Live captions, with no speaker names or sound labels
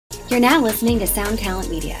You're now listening to Sound Talent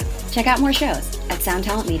Media. Check out more shows at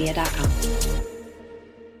soundtalentmedia.com.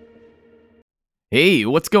 Hey,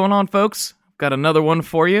 what's going on, folks? Got another one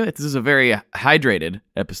for you. This is a very hydrated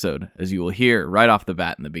episode, as you will hear right off the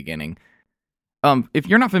bat in the beginning. If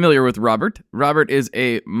you're not familiar with Robert is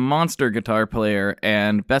a monster guitar player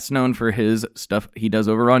and best known for his stuff he does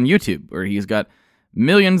over on YouTube, where he's got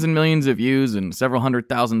millions and millions of views and several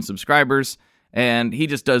 100,000 subscribers, and he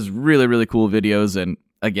just does really, really cool videos. And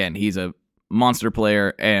again, he's a monster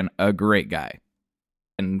player and a great guy.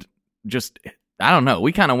 And just, I don't know,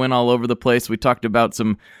 we kind of went all over the place. We talked about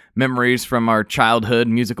some memories from our childhood,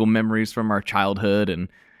 musical memories from our childhood, and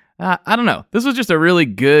I don't know. This was just a really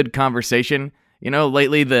good conversation. You know,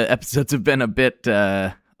 lately the episodes have been a bit,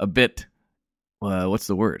 what's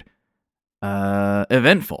the word?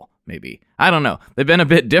 Eventful, maybe. I don't know. They've been a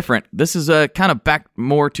bit different. This is kind of back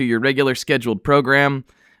more to your regular scheduled program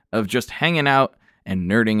of just hanging out and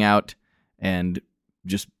nerding out and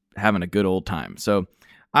just having a good old time. So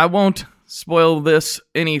I won't spoil this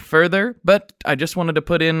any further, but I just wanted to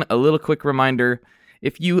put in a little quick reminder.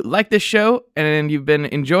 If you like this show and you've been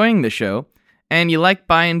enjoying the show and you like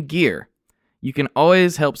buying gear, you can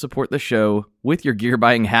always help support the show with your gear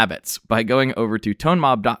buying habits by going over to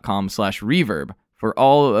tonemob.com/reverb for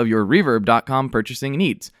all of your reverb.com purchasing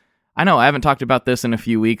needs. I know I haven't talked about this in a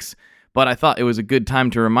few weeks, but I thought it was a good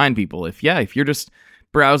time to remind people. If you're just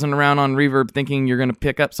browsing around on Reverb thinking you're going to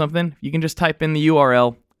pick up something, you can just type in the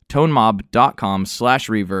URL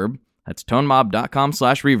tonemob.com/reverb. That's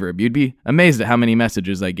tonemob.com/reverb. You'd be amazed at how many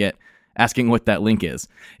messages I get asking what that link is.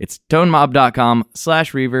 It's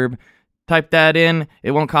tonemob.com/reverb. Type that in.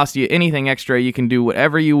 It won't cost you anything extra. You can do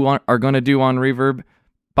whatever you are going to do on Reverb.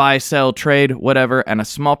 Buy, sell, trade, whatever, and a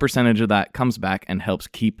small percentage of that comes back and helps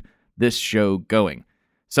keep this show going.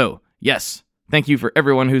 So, yes, thank you for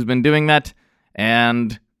everyone who's been doing that.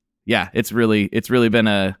 And yeah, it's really been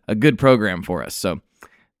a good program for us. So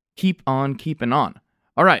keep on keeping on.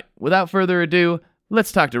 All right, without further ado,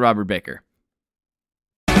 let's talk to Robert Baker.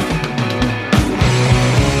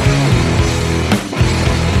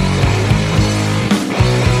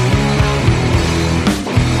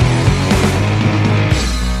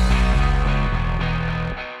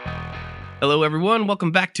 Hello, everyone.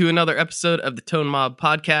 Welcome back to another episode of the Tone Mob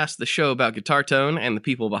Podcast, the show about guitar tone and the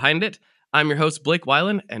people behind it. I'm your host, Blake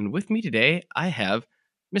Weiland, and with me today, I have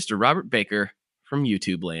Mr. Robert Baker from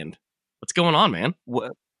YouTube Land. What's going on, man?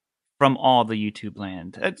 From all the YouTube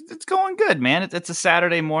land. It's going good, man. It's a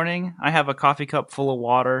Saturday morning. I have a coffee cup full of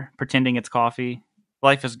water, pretending it's coffee.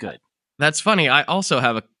 Life is good. That's funny. I also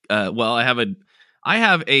have I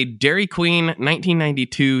have a Dairy Queen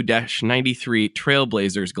 1992-93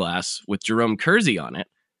 Trailblazers glass with Jerome Kersey on it,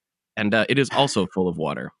 and it is also full of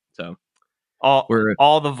water. So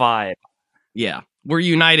all the vibe. Yeah, we're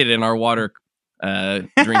united in our water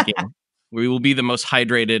drinking. We will be the most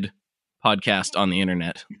hydrated podcast on the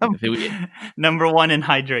internet. Number one in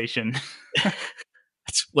hydration.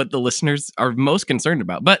 That's what the listeners are most concerned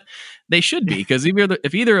about, but they should be, because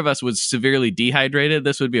if either of us was severely dehydrated,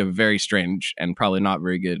 this would be a very strange and probably not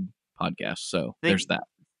very good podcast. So there's that.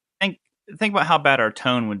 Think about how bad our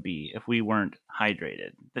tone would be if we weren't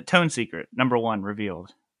hydrated. The tone secret, number one,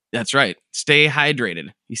 revealed. That's right. Stay hydrated.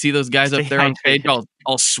 You see those guys up there on stage all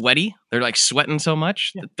sweaty? They're like sweating so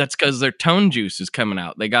much. Yeah. That's because their tone juice is coming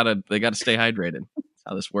out. They gotta stay hydrated. That's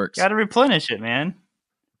how this works. Gotta replenish it, man.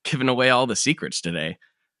 Giving away all the secrets today.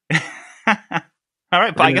 All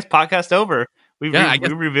right, I guess podcast over. We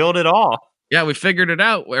revealed it all. Yeah, we figured it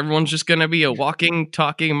out. Everyone's just gonna be a walking,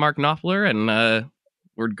 talking Mark Knopfler, and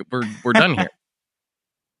we're done here.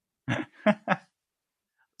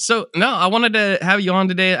 So, no, I wanted to have you on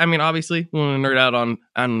today. I mean, obviously, we want to nerd out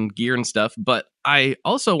on gear and stuff, but I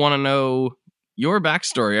also want to know your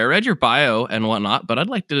backstory. I read your bio and whatnot, but I'd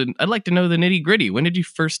like to know the nitty gritty. When did you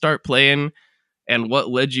first start playing, and what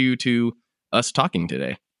led you to us talking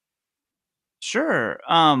today? Sure.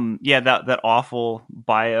 That awful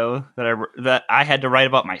bio that I had to write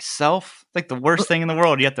about myself. It's like the worst thing in the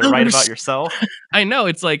world. You have to write about yourself. I know.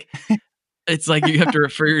 It's like you have to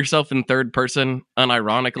refer yourself in third person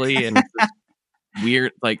unironically, and it's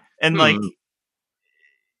weird.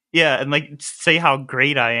 Say how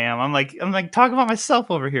great I am. I'm like talk about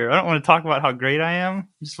myself over here. I don't want to talk about how great I am. I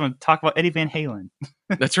just want to talk about Eddie Van Halen.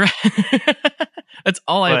 That's right. That's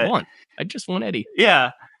all I want. I just want Eddie.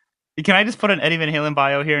 Yeah. Can I just put an Eddie Van Halen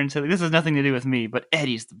bio here and say this has nothing to do with me, but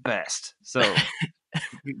Eddie's the best. So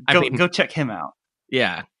go check him out.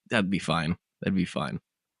 Yeah, that'd be fine.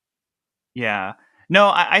 Yeah. No,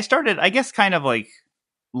 I started, I guess, kind of like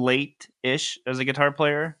late-ish as a guitar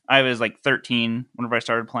player. I was like 13 whenever I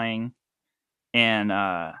started playing. And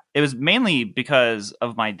it was mainly because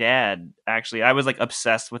of my dad. Actually, I was like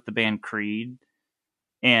obsessed with the band Creed,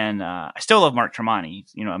 and I still love Mark Tremonti,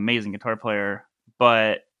 amazing guitar player.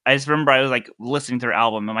 But I just remember I was like listening to their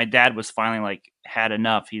album, and my dad was finally like had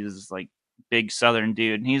enough. He's this like big Southern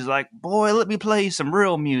dude, and he's like, "Boy, let me play some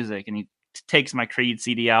real music." And he takes my Creed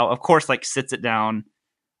CD out, of course, like sits it down,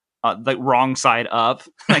 like wrong side up,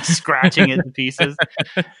 like scratching it to pieces.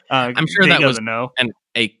 I'm sure He that was doesn't know.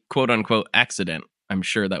 a quote unquote accident. I'm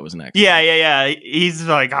sure that was an accident. Yeah. He's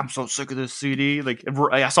like, I'm so sick of this CD. Like,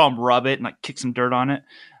 I saw him rub it and like kick some dirt on it,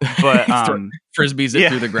 but frisbees it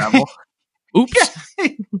through the gravel. Oops!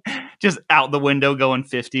 Just out the window going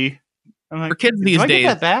 50. I'm like, for kids these do I days,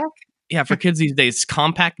 get that back? Yeah, for kids these days,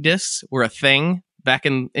 compact discs were a thing back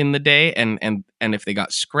in the day, and if they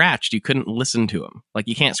got scratched, you couldn't listen to them. Like,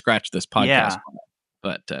 you can't scratch this podcast,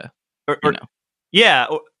 but yeah,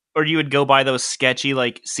 or you would go buy those sketchy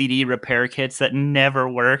like CD repair kits that never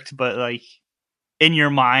worked, but like in your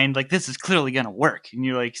mind, like this is clearly gonna work, and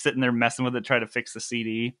you're like sitting there messing with it, trying to fix the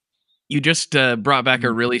CD. You just brought back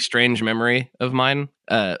a really strange memory of mine,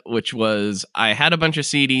 which was I had a bunch of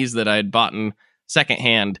CDs that I'd bought in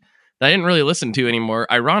secondhand that I didn't really listen to anymore.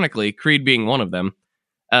 Ironically, Creed being one of them.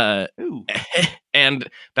 And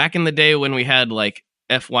back in the day when we had like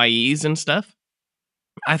FYEs and stuff,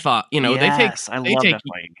 I thought, I love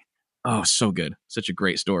FYE. Oh, so good. Such a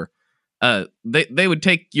great store. They would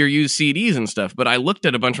take your used CDs and stuff, but I looked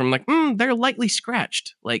at a bunch of them like, they're lightly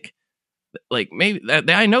scratched. Like maybe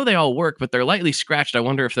I know they all work, but they're lightly scratched. I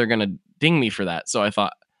wonder if they're going to ding me for that. So I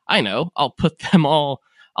thought, I know, I'll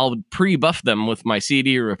pre-buff them with my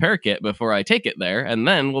CD repair kit before I take it there, and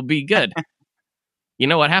then we'll be good. You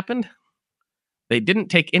know what happened? They didn't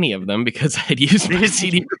take any of them because I'd used my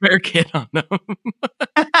CD repair kit on them.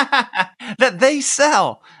 That they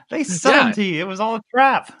sell. They sell them to you. It was all a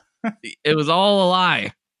trap. It was all a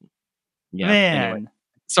lie. Yeah. Man. Anyway,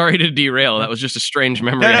 sorry to derail. That was just a strange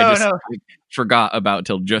memory I forgot about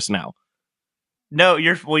till just now. No,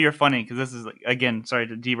 you're funny because this is like, again, sorry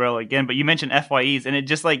to derail again, but you mentioned FYEs and it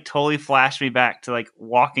just like totally flashed me back to like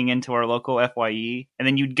walking into our local FYE, and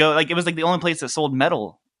then you'd go like it was like the only place that sold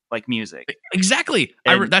metal like music. Exactly.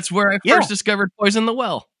 That's where I first discovered Poison the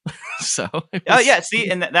Well. So see,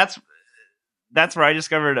 and that's where I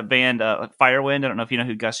discovered a band like Firewind. I don't know if you know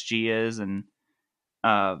who Gus G is, and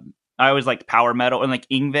I always liked power metal and like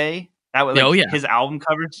Yngwie. That was his album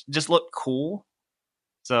covers just looked cool.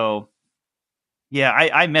 So yeah,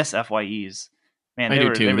 I miss FYEs. Man, I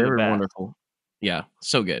do too. They were wonderful. Yeah,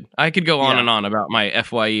 so good. I could go on and on about my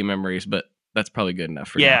FYE memories, but that's probably good enough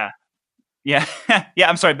for now. Yeah.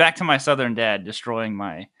 I'm sorry. Back to my Southern dad destroying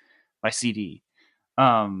my CD.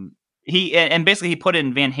 He basically he put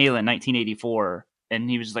in Van Halen 1984, and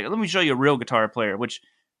he was just like, "Let me show you a real guitar player," which,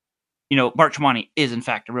 Mark Tremonti is in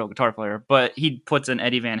fact a real guitar player, but he puts in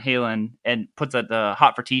Eddie Van Halen and puts at the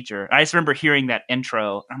Hot for Teacher. I just remember hearing that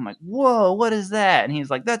intro. And I'm like, "Whoa, what is that?" And he's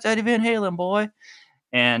like, "That's Eddie Van Halen, boy."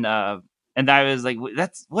 And I was like,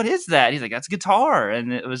 what is that? He's like, "That's guitar."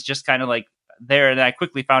 And it was just kind of like there. And I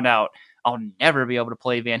quickly found out I'll never be able to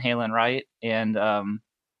play Van Halen right. And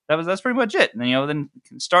that's pretty much it. And then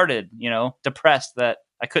started, depressed that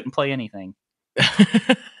I couldn't play anything.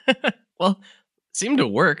 Well, it seemed to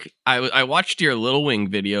work. I watched your Little Wing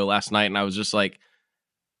video last night, and I was just like,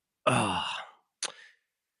 oh,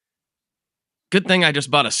 good thing I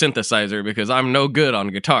just bought a synthesizer because I'm no good on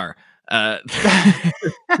guitar. I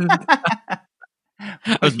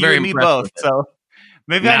was very impressed both. with it. So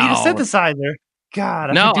maybe I need a synthesizer. God,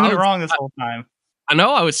 I've been doing it wrong this whole time. I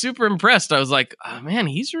know. I was super impressed. I was like, oh, man,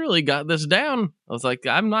 he's really got this down. I was like,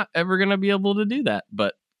 I'm not ever going to be able to do that,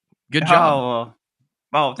 but good job.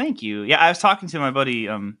 Oh, thank you. Yeah, I was talking to my buddy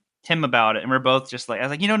Tim about it, and we're both just like, I was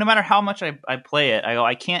like, no matter how much I play it,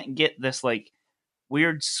 I can't get this like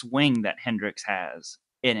weird swing that Hendrix has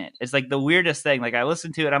in it. It's like the weirdest thing. Like I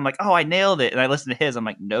listen to it, I'm like, oh, I nailed it. And I listen to his, I'm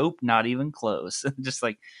like, nope, not even close. Just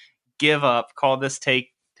like give up, call this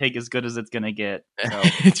take as good as it's gonna get. So.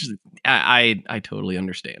 I totally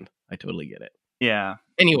understand. I totally get it. Yeah.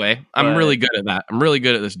 Anyway, I'm really good at that. I'm really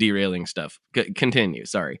good at this derailing stuff. Continue.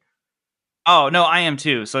 Sorry. Oh no, I am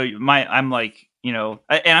too. So I'm like, and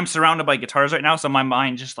I'm surrounded by guitars right now, so my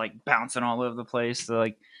mind just like bouncing all over the place to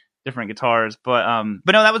like different guitars. But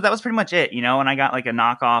no, that was pretty much it, and I got like a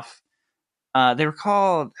knockoff. They were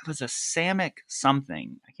called, it was a Samick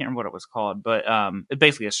something. I can't remember what it was called, but it's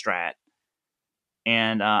basically a Strat.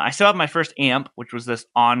 And I still have my first amp, which was this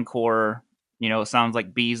Encore, it sounds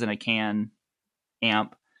like bees in a can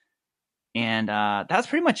amp. And that's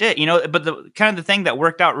pretty much it, but the kind of the thing that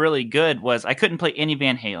worked out really good was I couldn't play any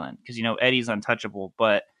Van Halen because, Eddie's untouchable.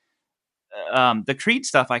 But the Creed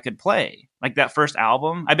stuff I could play. Like that first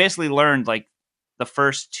album, I basically learned like the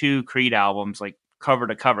first 2 Creed albums like cover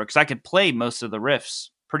to cover because I could play most of the riffs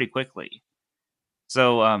pretty quickly.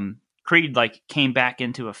 So Creed like came back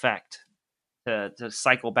into effect to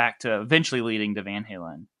cycle back to eventually leading to Van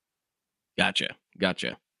Halen. Gotcha.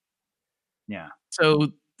 Yeah.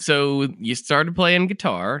 So you started playing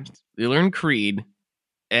guitar, you learned Creed,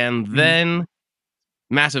 and Mhm. then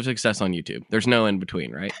massive success on YouTube. There's no in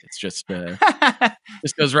between, right? It's just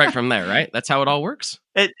just goes right from there, right? That's how it all works.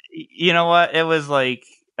 You know what? It was like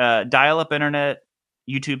dial-up internet,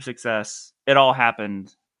 YouTube success. It all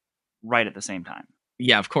happened right at the same time.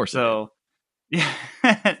 Yeah, of course. So yeah,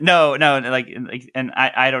 no, like, and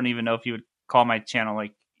I don't even know if you would call my channel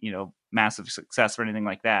like, you know, massive success or anything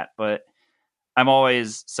like that. But I'm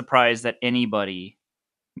always surprised that anybody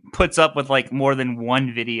puts up with like more than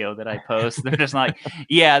one video that I post. They're just like,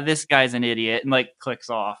 yeah, this guy's an idiot, and like clicks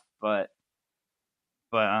off. But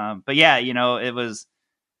yeah, you know, it was.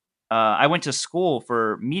 I went to school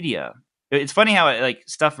for media. It's funny how like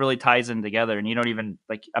stuff really ties in together, and you don't even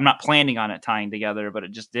like. I'm not planning on it tying together, but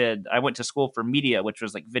it just did. I went to school for media, which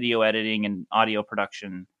was like video editing and audio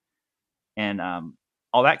production, and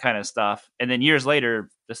all that kind of stuff. And then years later,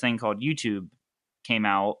 this thing called YouTube came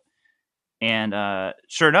out, and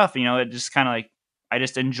sure enough, you know, it just kind of like I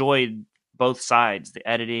just enjoyed both sides, the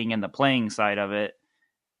editing and the playing side of it,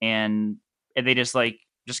 and they just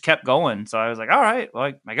kept going. So I was like, all right,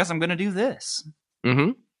 well, I guess I'm gonna do this.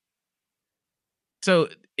 Mm-hmm. So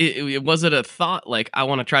was it a thought like I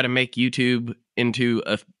want to try to make YouTube into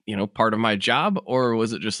a part of my job, or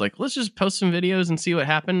was it just like let's just post some videos and see what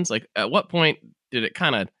happens? Like at what point did it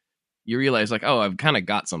kind of you realize like, oh, I've kind of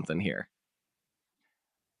got something here?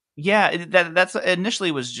 Yeah, that's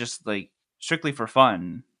initially was just like strictly for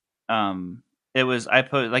fun. It was I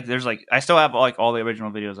put like there's like I still have like all the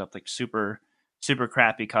original videos up, like super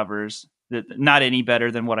crappy covers that not any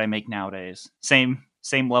better than what I make nowadays. Same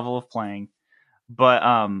level of playing, but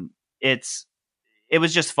it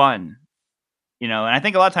was just fun, you know. And I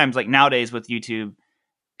think a lot of times like nowadays with YouTube,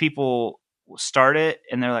 people start it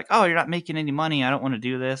and they're like, oh, you're not making any money, I don't want to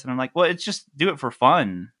do this. And I'm like, well, it's just do it for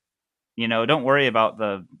fun, you know. Don't worry about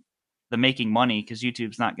the making money because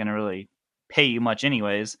YouTube's not going to really pay you much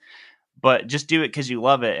anyways, but just do it because you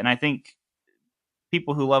love it. And I think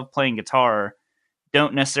people who love playing guitar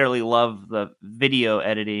don't necessarily love the video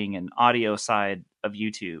editing and audio side of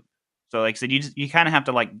YouTube. So like I said, you kind of have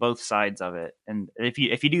to like both sides of it. And if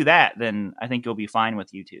you do that, then I think you'll be fine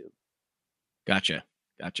with YouTube. Gotcha.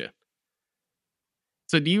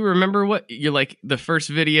 So do you remember what you're like the first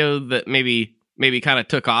video that maybe kind of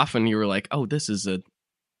took off and you were like, oh, this is a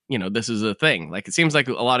thing? Like it seems like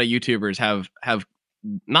a lot of YouTubers have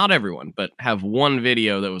not everyone, but have one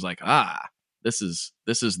video that was like, this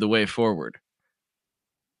is the way forward.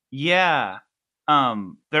 Yeah.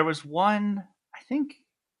 There was one, I think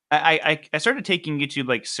I started taking YouTube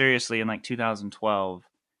like seriously in like 2012.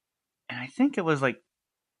 And I think it was like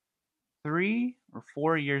 3 or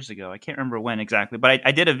 4 years ago. I can't remember when exactly, but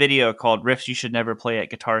I did a video called Riffs You Should Never Play at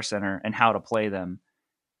Guitar Center and How to Play Them.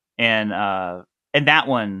 And that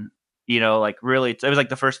one, you know, like really, it was like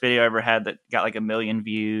the first video I ever had that got like 1 million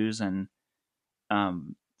views. And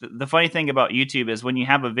the funny thing about YouTube is when you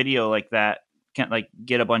have a video like that can't like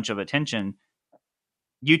get a bunch of attention,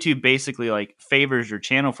 YouTube basically like favors your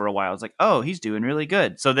channel for a while. It's like, oh, he's doing really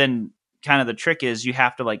good. So then kind of the trick is you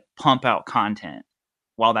have to like pump out content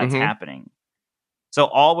while that's happening. So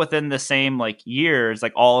all within the same like years,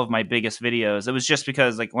 like all of my biggest videos, it was just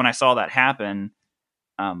because like when I saw that happen,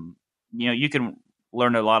 you know, you can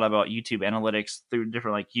learn a lot about YouTube analytics through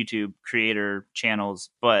different like YouTube creator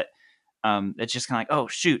channels, but it's just kind of like, oh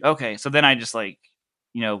shoot, okay. So then I just like,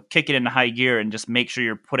 you know, kick it into high gear and just make sure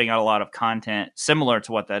you're putting out a lot of content similar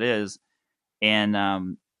to what that is. And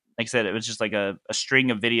like I said, it was just like a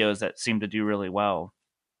string of videos that seemed to do really well.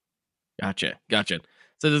 Gotcha.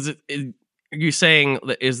 So are you saying,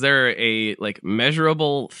 is there a like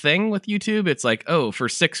measurable thing with YouTube? It's like, oh, for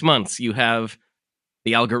 6 months you have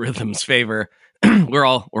the algorithm's favor. we're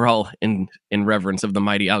all in reverence of the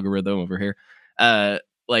mighty algorithm over here.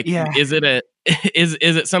 Is it is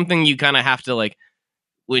it something you kind of have to like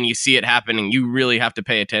when you see it happening, you really have to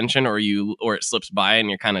pay attention, or it slips by and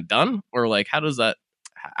you're kind of done, or like how does that?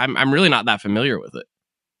 I'm really not that familiar with it.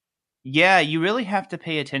 Yeah, you really have to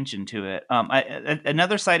pay attention to it.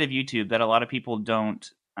 Another side of YouTube that a lot of people don't,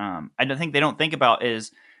 I don't think they don't think about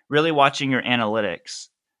is really watching your analytics.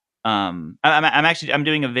 I'm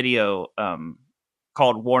doing a video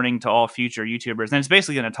called "Warning to All Future YouTubers," and it's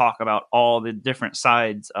basically going to talk about all the different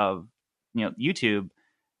sides of YouTube.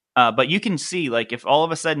 But you can see, like, if all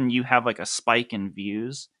of a sudden you have like a spike in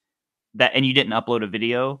views and you didn't upload a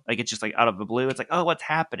video, like it's just like out of the blue, it's like, oh, what's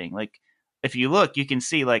happening? Like, if you look, you can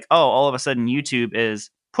see like, oh, all of a sudden YouTube is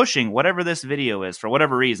pushing whatever this video is for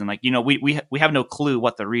whatever reason. Like, we have no clue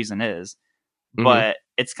what the reason is, Mhm. but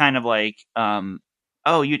it's kind of like,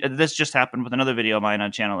 oh, this just happened with another video of mine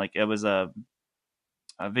on channel. Like, it was a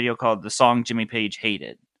video called "The Song Jimmy Page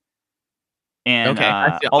Hated," and Okay,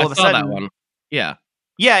 all I of a saw that sudden, one. Yeah.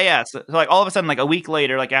 yeah. So like all of a sudden, like a week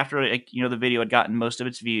later, like after like, the video had gotten most of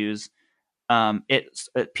its views,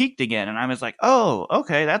 it peaked again, and I was like, oh,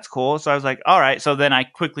 okay, that's cool. So I was like, all right. So then I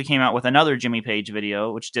quickly came out with another Jimmy Page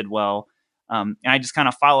video, which did well, and I just kind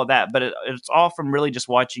of followed that. But it's all from really just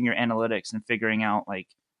watching your analytics and figuring out like,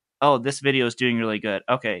 oh, this video is doing really good.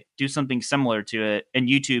 Okay, do something similar to it, and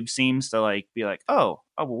YouTube seems to like be like, well,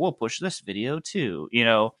 we'll push this video too,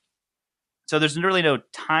 So there's really no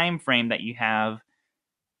time frame that you have.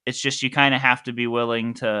 It's just you kind of have to be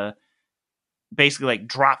willing to basically like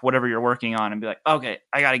drop whatever you're working on and be like, okay,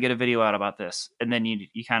 I got to get a video out about this, and then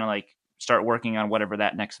you kind of like start working on whatever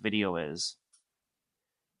that next video is.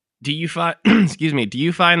 Do you find excuse me, do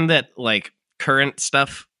you find that like current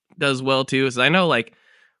stuff does well too? Cuz I know like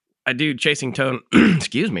I do Chasing Tone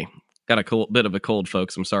excuse me. Got a bit of a cold,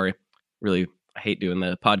 folks. I'm sorry. Really I hate doing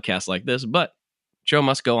the podcast like this, but show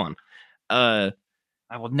must go on. I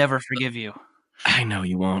will never forgive you. I know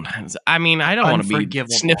you won't. I mean, I don't want to be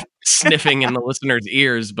Unforgivable. sniffing in the listeners'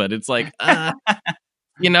 ears, but it's like,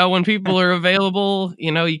 when people are available,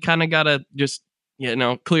 you kind of got to just,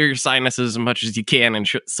 clear your sinuses as much as you can and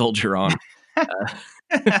soldier on.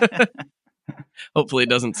 Hopefully it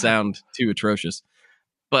doesn't sound too atrocious.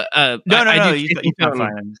 But No, you sound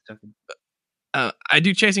fine. I'm just joking. I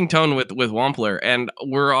do Chasing Tone with Wampler, and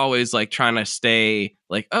we're always like trying to stay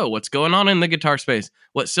like, oh, what's going on in the guitar space?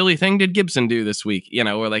 What silly thing did Gibson do this week?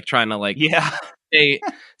 We're like trying to like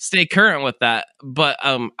stay current with that. But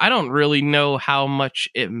I don't really know how much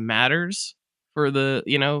it matters for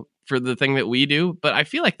the for the thing that we do. But I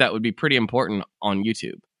feel like that would be pretty important on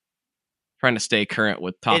YouTube. Trying to stay current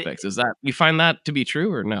with topics. Is that you find that to be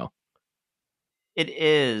true or no? It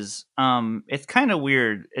is. It's kind of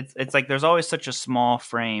weird. It's like there's always such a small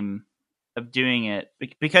frame of doing it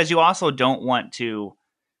because you also don't want to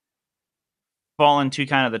fall into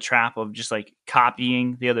kind of the trap of just like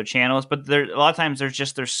copying the other channels. But a lot of times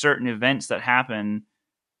there's certain events that happen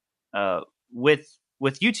with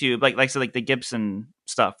YouTube, like so like the Gibson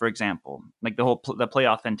stuff, for example, like the whole the Play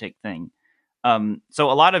Authentic thing.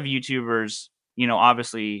 So a lot of YouTubers,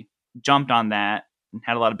 obviously jumped on that and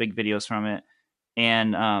had a lot of big videos from it.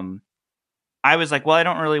 And I was like, well, I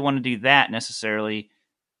don't really want to do that necessarily,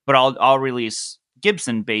 but I'll release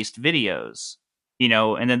Gibson based videos,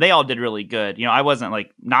 and then they all did really good. I wasn't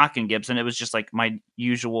like knocking Gibson. It was just like my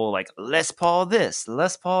usual, like, Les Paul this,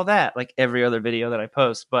 Les Paul that, like every other video that I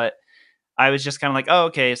post. But I was just kind of like, oh,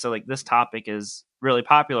 okay, so like this topic is really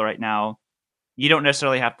popular right now. You don't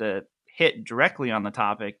necessarily have to hit directly on the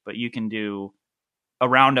topic, but you can do a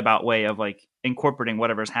roundabout way of like incorporating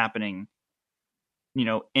whatever's happening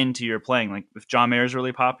into your playing. Like if John Mayer is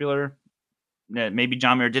really popular, maybe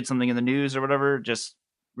John Mayer did something in the news or whatever, just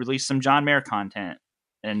release some John Mayer content.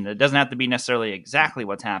 And it doesn't have to be necessarily exactly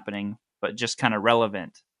what's happening, but just kind of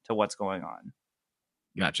relevant to what's going on.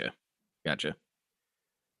 Gotcha.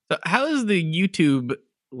 So how is the YouTube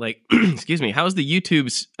excuse me, how is the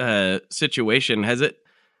YouTube's situation? Has it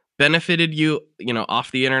benefited you,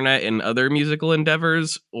 off the internet in other musical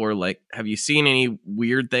endeavors, or like have you seen any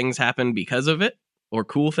weird things happen because of it, or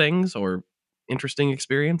cool things or interesting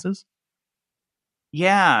experiences?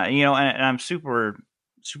 Yeah, and I'm super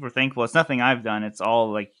super thankful. It's nothing I've done. It's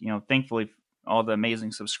all like, thankfully all the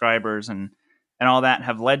amazing subscribers and all that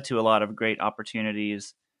have led to a lot of great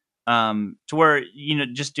opportunities, to where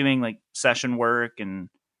just doing like session work and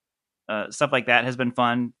stuff like that has been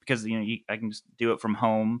fun because I can just do it from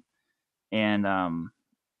home, and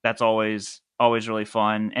that's always really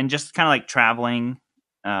fun. And just kind of like traveling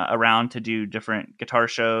around to do different guitar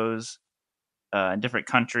shows in different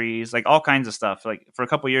countries, like all kinds of stuff. Like for a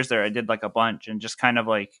couple years there, I did like a bunch, and just kind of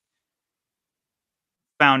like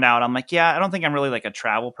found out I'm like, yeah, I don't think I'm really like a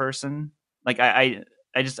travel person. Like I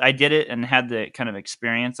did it and had the kind of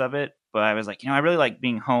experience of it, but I was like, I really like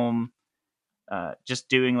being home, just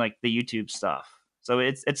doing like the YouTube stuff. So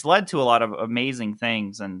it's led to a lot of amazing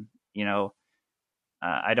things, and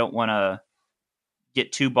I don't want to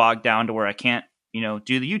get too bogged down to where I can't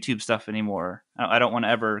do the YouTube stuff anymore. I don't want to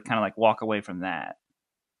ever kind of like walk away from that.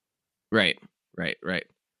 Right.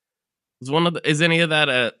 Is any of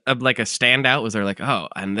that like a standout? Was there like, oh,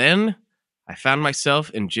 and then I found myself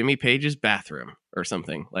in Jimmy Page's bathroom? or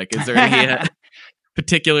something? Like, is there any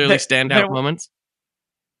particularly standout moments?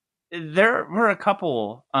 There were a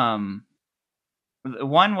couple. One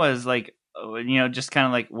was like, just kind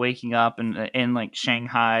of like waking up in like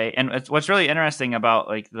Shanghai, and what's really interesting about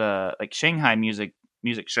like the like Shanghai music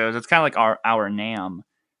shows. It's kind of like our Nam,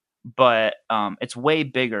 but it's way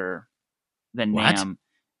bigger than What? Nam.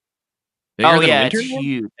 Bigger than yeah, Winter it's Nam?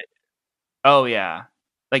 huge. Oh yeah,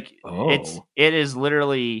 like Oh. it is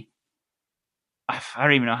literally. I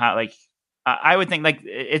don't even know how. Like I would think like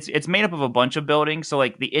it's made up of a bunch of buildings, so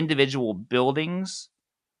like the individual buildings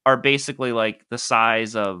are basically like the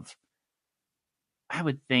size of, I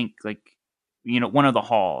would think, like, one of the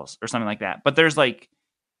halls or something like that. But there's like,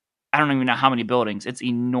 I don't even know how many buildings. It's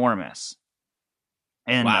enormous.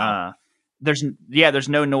 And Wow. there's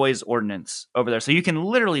no noise ordinance over there. So you can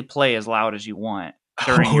literally play as loud as you want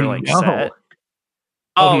during Oh your like set. no.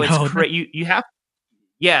 Oh Oh, it's no. crazy. You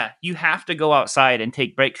have to go outside and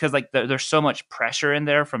take breaks because like there's so much pressure in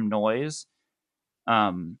there from noise.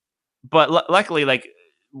 But luckily, like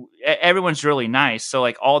everyone's really nice. So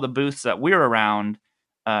like all the booths that we're around,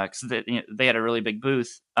 because they had a really big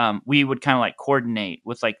booth. We would kind of like coordinate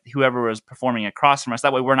with like whoever was performing across from us.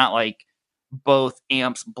 That way, we're not like both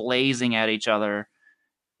amps blazing at each other.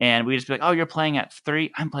 And we just be like, "Oh, you're playing at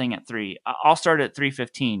 3. I'm playing at 3. I'll start at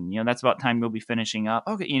 3:15. That's about time we'll be finishing up.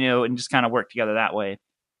 Okay, and just kind of work together that way."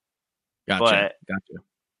 Gotcha. But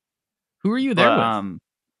Who were you there with?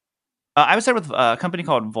 I was there with a company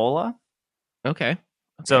called Vola. Okay.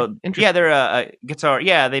 So Interesting. yeah, they're a guitar.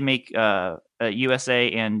 Yeah, they make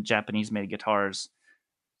USA and Japanese made guitars.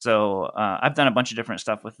 So I've done a bunch of different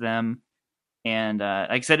stuff with them, and like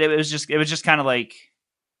I said, it was just kind of like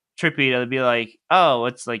trippy to be like, oh,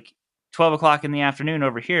 it's like 12 o'clock in the afternoon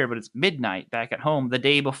over here, but it's midnight back at home the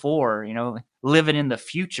day before. Living in the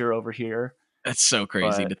future over here. That's so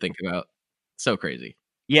crazy But to think about. So crazy.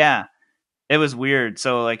 yeah, it was weird.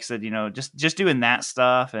 So like I said, just doing that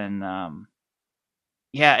stuff and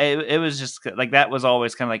yeah, it was just like that was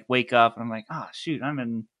always kind of like wake up and I'm like, oh shoot, I'm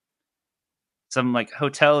in some like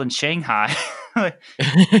hotel in Shanghai. Like,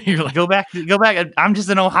 You're like, go back. I'm just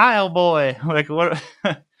an Ohio boy. Like what?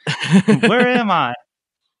 Where am I?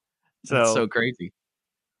 that's so So crazy.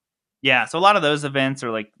 yeah, so a lot of those events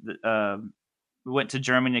are like, we went to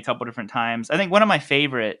Germany a couple different times. I think one of my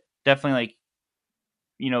favorite, definitely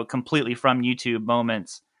like completely from YouTube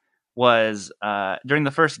moments was during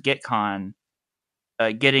the first GitCon,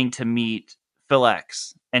 getting to meet Phil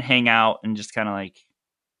X and hang out and just kind of like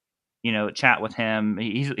chat with him.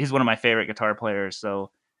 He's one of my favorite guitar players, so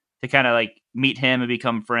to kind of like meet him and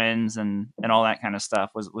become friends and all that kind of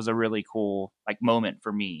stuff was a really cool like moment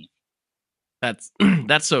for me. That's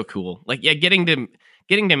that's so cool. Like, yeah, getting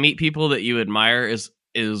to meet people that you admire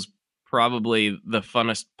is probably the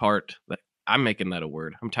funnest part. I'm making that a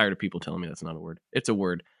word. I'm tired of people telling me that's not a word. It's a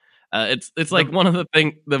word. It's like one of the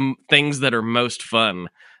things that are most fun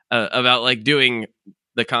about like doing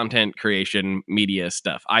the content creation media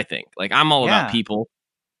stuff. I think like I'm all about people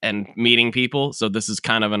and meeting people, so this is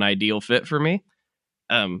kind of an ideal fit for me.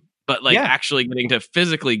 But like actually getting to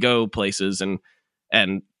physically go places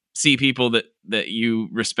and see people that you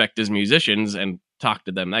respect as musicians and talk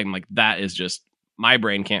to them, I'm like, that is just, my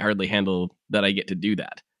brain can't hardly handle that I get to do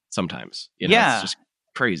that sometimes. It's just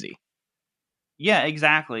crazy. Yeah,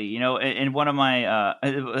 exactly. And one of my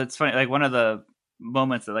it's funny, like one of the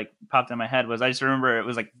moments that like popped in my head was I just remember it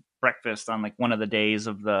was like breakfast on like one of the days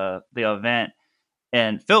of the event,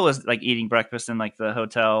 and Phil was like eating breakfast in like the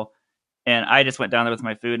hotel, and I just went down there with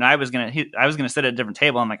my food, and I was gonna sit at a different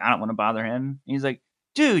table. I'm like, I don't want to bother him. And he's like,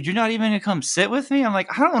 dude, you're not even gonna come sit with me? I'm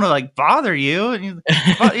like, I don't want to like bother you. And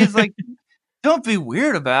he's like, don't be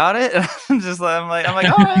weird about it. I'm like,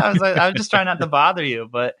 oh, I was just trying not to bother you,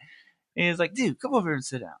 but he's like, dude, come over and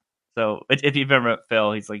sit down. So if you've ever met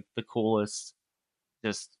Phil, he's like the coolest,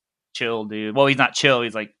 just chill dude. Well, he's not chill.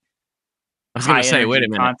 He's like I was high gonna say, energy wait a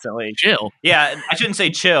minute, constantly. chill. Yeah, I shouldn't say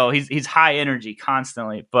chill. He's high energy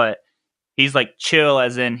constantly, but he's like chill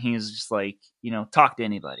as in he's just like, talk to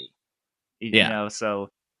anybody. So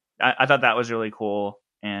I thought that was really cool.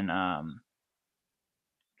 And trying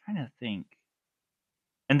to think.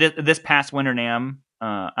 And this past Winter Nam,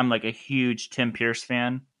 I'm like a huge Tim Pierce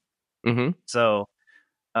fan. Mm-hmm. So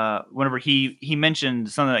whenever he mentioned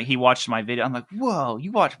something like he watched my video, I'm like, whoa,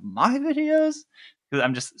 you watch my videos? Because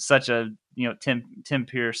I'm just such a Tim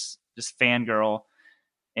Pierce just fangirl.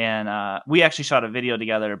 And we actually shot a video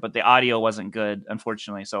together, but the audio wasn't good,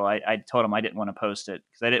 unfortunately. So I told him I didn't want to post it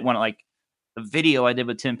because I didn't want like the video I did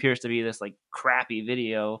with Tim Pierce to be this like crappy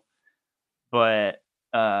video. But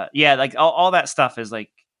yeah, like all that stuff is like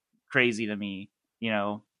crazy to me,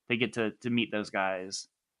 to get to meet those guys.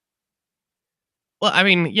 Well, I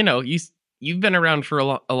mean, you've been around for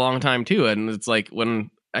a long time too, and it's like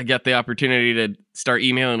when I got the opportunity to start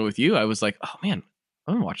emailing with you, I was like, oh man,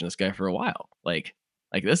 I've been watching this guy for a while. Like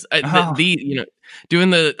this, doing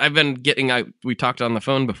the. I've been getting. We talked on the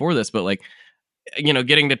phone before this, but like,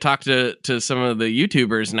 getting to talk to some of the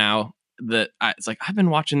YouTubers now. It's like I've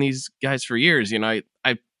been watching these guys for years.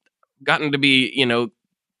 I've gotten to be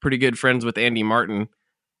pretty good friends with Andy Martin,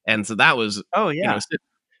 and so that was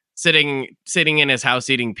sitting in his house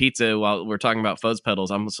eating pizza while we're talking about fuzz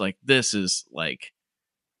pedals. I'm just like, this is like,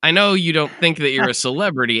 I know you don't think that you're a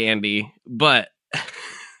celebrity, Andy, but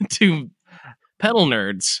to pedal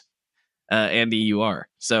nerds, Andy, you are.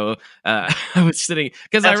 So I was sitting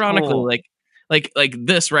because ironically, cool. like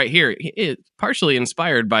this right here, it's partially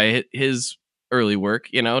inspired by his early work.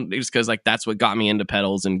 Just because like that's what got me into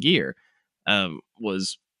pedals and gear.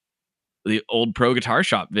 Was the old Pro Guitar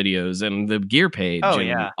Shop videos and the gear page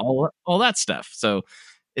and all that stuff. So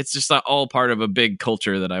it's just all part of a big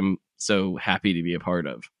culture that I'm so happy to be a part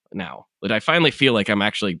of now. But I finally feel like I'm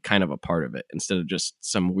actually kind of a part of it instead of just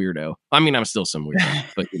some weirdo. I mean, I'm still some weirdo,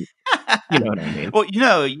 but you know what I mean. Well,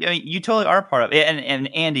 you totally are part of it.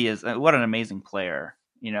 And Andy is what an amazing player.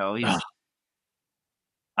 He's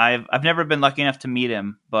I've never been lucky enough to meet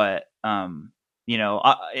him, but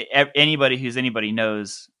anybody who's anybody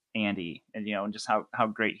knows Andy, and and just how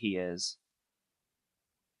great he is.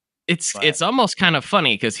 It's almost kind of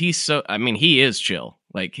funny because he is chill.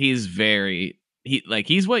 Like he's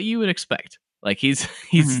he's what you would expect. Like he's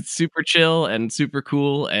super chill and super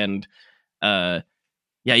cool, and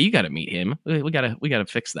you got to meet him. We gotta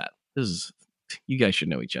fix that. You guys should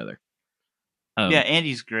know each other.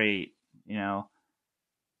 Andy's great.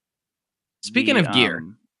 Speaking of gear,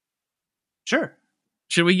 sure.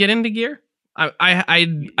 Should we get into gear? I've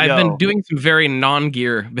been doing some very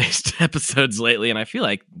non-gear based episodes lately, and I feel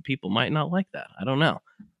like people might not like that. I don't know.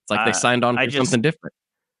 It's like they signed on for something different.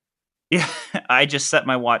 Yeah, I just set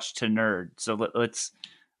my watch to nerd. So let's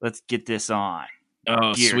get this on.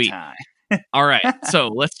 Oh, gear sweet. Time. All right. So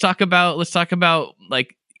let's talk about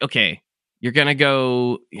like, okay, you're gonna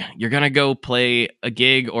go play a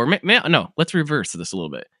gig, or no, let's reverse this a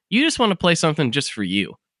little bit. You just want to play something just for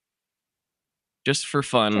you, just for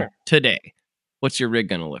fun today. What's your rig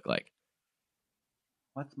gonna look like?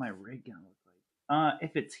 What's my rig gonna look like?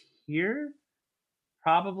 If it's here,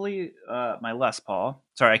 probably my Les Paul.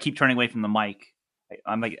 Sorry, I keep turning away from the mic.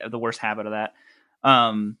 I'm like the worst habit of that.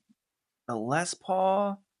 The Les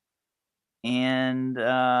Paul, and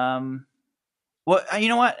well, you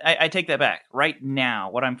know what? I take that back. Right now,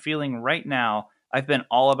 what I'm feeling right now, I've been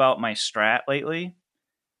all about my Strat lately.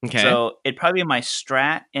 Okay. So it'd probably be my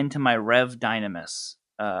Strat into my Rev Dynamis,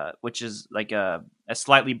 which is like a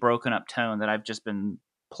slightly broken up tone that I've just been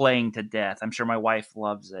playing to death. I'm sure my wife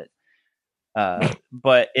loves it.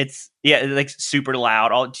 But it's like super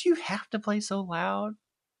loud. Do you have to play so loud?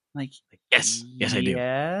 Like yes, I do.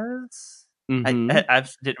 Yes. Mm-hmm. I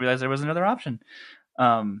didn't realize there was another option.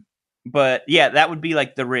 But yeah, that would be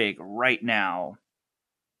like the rig right now.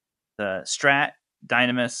 The Strat,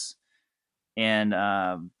 Dynamis, and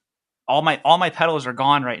all my pedals are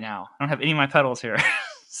gone right now. I don't have any of my pedals here.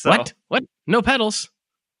 So, What? No pedals?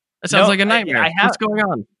 That sounds like a nightmare. What's going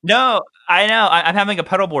on? No, I know. I'm having a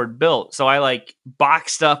pedal board built, so I like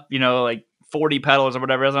boxed up, like 40 pedals or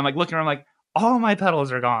whatever. As I'm like looking around, like all my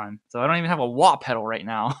pedals are gone, so I don't even have a wah pedal right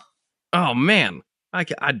now. Oh man, I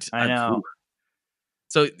know.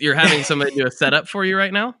 So you're having somebody do a setup for you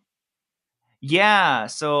right now? Yeah.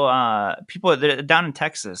 So people down in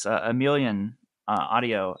Texas, Emilian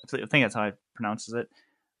Audio, I think that's how I pronounces it.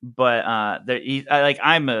 But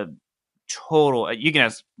I'm a total. You can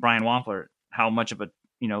ask Brian Wampler how much of a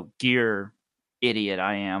gear idiot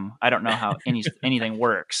I am. I don't know how anything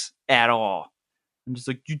works at all. I'm just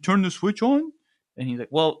like, you turn the switch on, and he's like,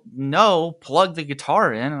 well, no, plug the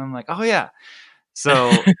guitar in, and I'm like, oh yeah.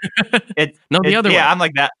 So the other way. Yeah, I'm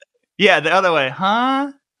like that. Yeah, the other way,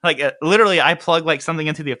 huh? Like literally, I plug like something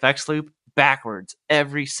into the effects loop backwards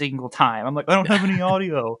every single time. I'm like, I don't have any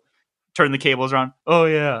audio. Turn the cables around. Oh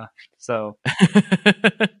yeah. So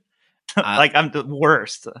like I'm the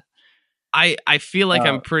worst. I feel like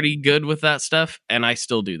I'm pretty good with that stuff, and I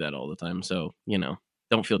still do that all the time. So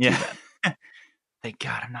don't feel too bad. Thank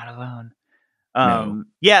God I'm not alone. No.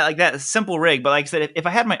 Yeah, like that simple rig. But like I said, if I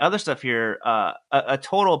had my other stuff here, a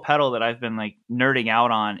total pedal that I've been like nerding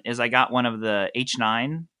out on is I got one of the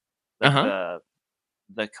H9, like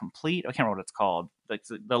the complete. I can't remember what it's called, like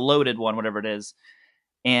the loaded one, whatever it is.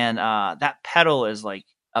 And that pedal is like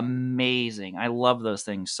amazing. I love those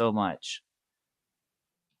things so much.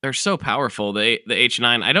 They're so powerful. The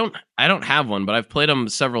H9. I don't have one, but I've played them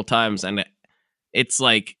several times, and it's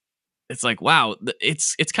like wow.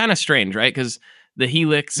 It's kind of strange, right? Because the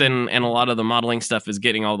Helix and a lot of the modeling stuff is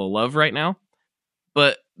getting all the love right now,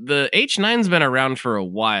 but the H9's been around for a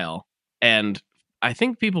while, and I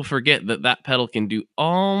think people forget that pedal can do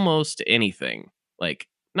almost anything. Like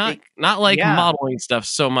not like Yeah. modeling stuff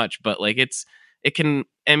so much, but like it can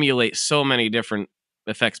emulate so many different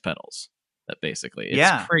effects pedals. That basically it's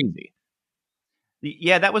Yeah. crazy.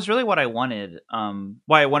 Yeah, that was really what I wanted.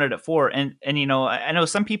 Why I wanted it for, and I know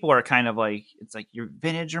some people are kind of like, it's like you're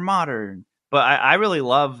vintage or modern, but I really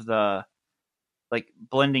love the like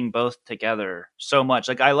blending both together so much.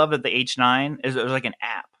 Like I love that the H9 is like an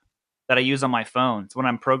app that I use on my phone. So when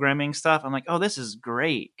I'm programming stuff, I'm like, oh, this is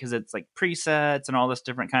great because it's like presets and all this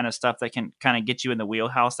different kind of stuff that can kind of get you in the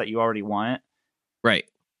wheelhouse that you already want. Right.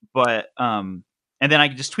 But and then I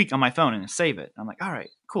can just tweak on my phone and save it. I'm like, all right,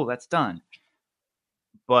 cool, that's done.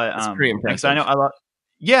 But It's pretty because I impressive. know a lot.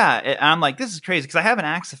 Yeah, I'm like, this is crazy because I have an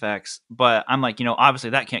Axe FX, but I'm like,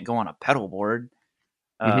 obviously that can't go on a pedal board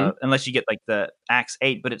unless you get like the Axe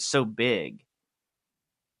 8, but it's so big.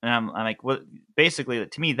 And I'm like, well, basically,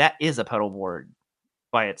 to me, that is a pedal board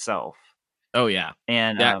by itself. Oh yeah.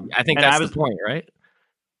 And Yeah, I think and that's I was, the point, right?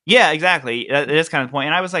 yeah, exactly. That is kind of the point.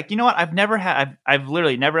 And I was like, you know what? I've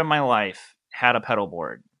literally never in my life had a pedal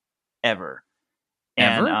board ever.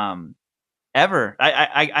 And Ever? ever.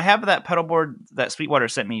 I have that pedal board that Sweetwater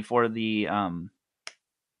sent me for the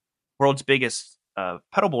world's biggest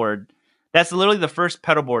pedal board. That's literally the first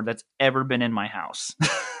pedal board that's ever been in my house.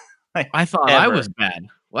 Like, I thought I ever. was bad.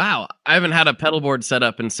 Wow. I haven't had a pedal board set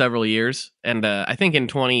up in several years. And I think in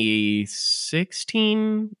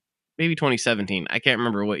 2016, maybe 2017. I can't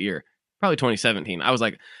remember what year. Probably 2017. I was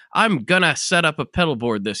like, I'm going to set up a pedal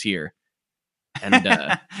board this year. And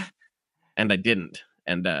and I didn't.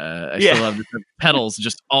 And I Yeah. still have the pedals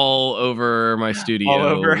just all over my studio. All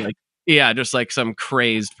over. Like, yeah, just like some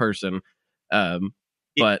crazed person.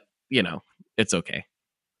 But, it's okay.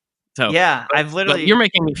 So Yeah, but, I've literally. but you're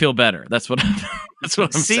making me feel better. That's what I'm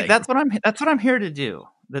See, saying. that's what I'm here to do.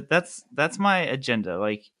 That's my agenda.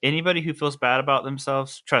 Like anybody who feels bad about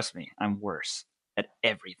themselves, trust me, I'm worse at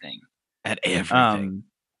everything. At everything.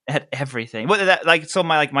 At everything. What that like? So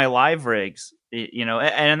my live rigs,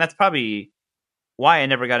 and that's probably why I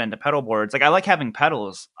never got into pedal boards. Like I like having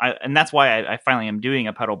pedals, and that's why I finally am doing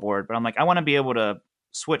a pedal board. But I'm like, I want to be able to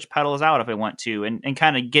switch pedals out if I want to, and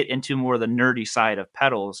kind of get into more of the nerdy side of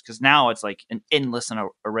pedals because now it's like an endless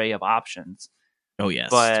array of options. Oh yes,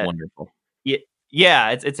 But it's wonderful. yeah,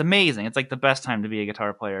 it's amazing. It's like the best time to be a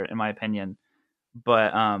guitar player, in my opinion.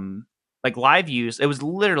 But like live use, it was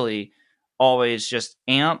literally always just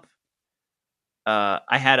amp.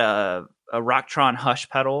 I had a Rocktron Hush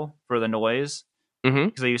pedal for the noise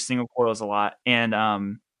because I use single coils a lot, and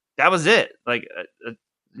that was it. Like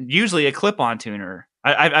usually a clip-on tuner.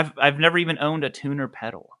 I've never even owned a tuner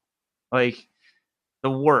pedal. Like the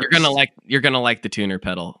worst. You're gonna like the tuner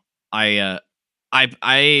pedal. I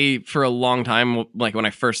for a long time, like when I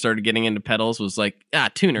first started getting into pedals, was like,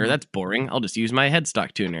 tuner, that's boring. I'll just use my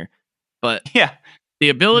headstock tuner. But yeah, the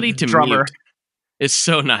ability to drummer mute is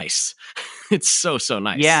so nice. It's so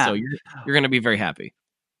nice. Yeah. So you're gonna be very happy.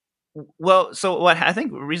 Well, so what I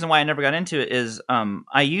think the reason why I never got into it is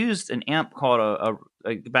I used an amp called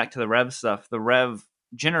a back to the Rev stuff, the Rev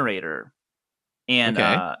generator, and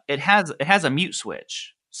Okay. it has a mute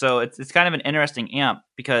switch. So it's kind of an interesting amp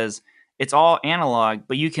because it's all analog,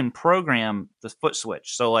 but you can program the foot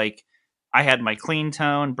switch. So like I had my clean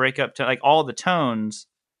tone, breakup tone, like all the tones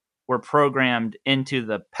were programmed into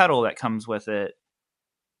the pedal that comes with it.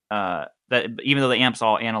 That even though the amp's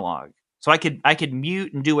all analog. So I could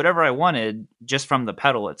mute and do whatever I wanted just from the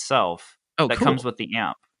pedal itself that cool. comes with the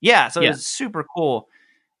amp. Yeah, so Yeah. it was super cool.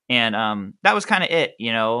 And that was kind of it,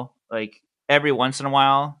 like every once in a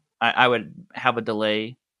while I would have a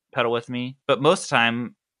delay pedal with me, but most of the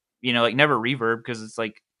time, like never reverb because it's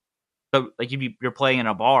like if you're playing in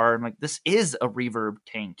a bar, I'm like, this is a reverb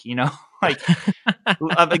tank, like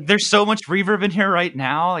like there's so much reverb in here right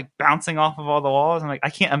now, like bouncing off of all the walls. I'm like,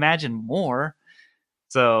 I can't imagine more.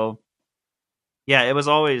 So yeah, it was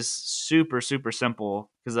always super, super simple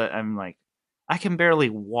because I'm like, I can barely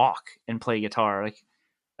walk and play guitar. Like,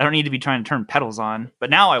 I don't need to be trying to turn pedals on, but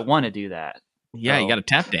now I want to do that. Yeah, you got to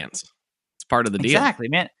tap dance. It's part of the deal. Exactly,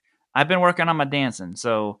 man. I've been working on my dancing,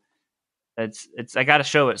 so it's I got to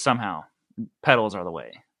show it somehow. Pedals are the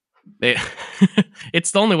way.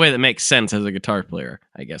 It's the only way that makes sense as a guitar player,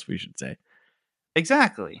 I guess we should say.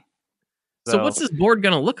 Exactly. So what's this board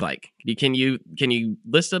going to look like? Can you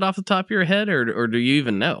list it off the top of your head, or do you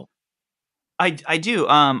even know? I do.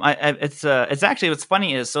 It's actually what's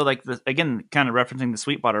funny is so like again kind of referencing the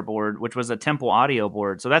Sweetwater board, which was a Temple Audio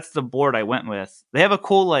board. So that's the board I went with. They have a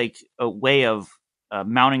cool like a way of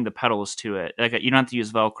mounting the pedals to it. Like you don't have to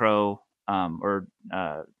use Velcro or what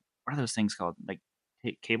are those things called? Like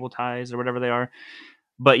cable ties or whatever they are.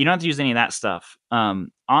 But you don't have to use any of that stuff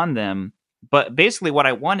on them. But basically, what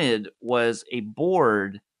I wanted was a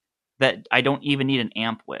board that I don't even need an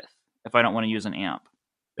amp with if I don't want to use an amp.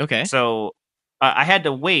 Okay. So I had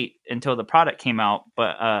to wait until the product came out,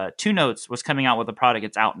 but Two Notes was coming out with a product.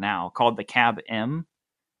 It's out now called the Cab M.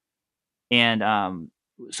 And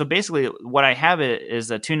so basically what I have is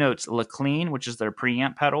a Two Notes La Clean, which is their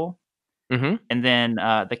preamp pedal. Mm-hmm. And then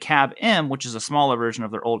the Cab M, which is a smaller version of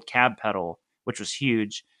their old cab pedal, which was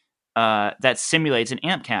huge, that simulates an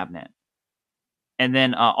amp cabinet. And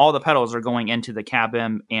then all the pedals are going into the Cab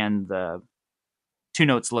M and the Two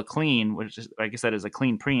Notes La Clean, which is, like I said, is a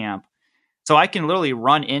clean preamp. So I can literally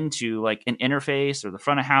run into like an interface or the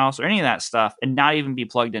front of house or any of that stuff and not even be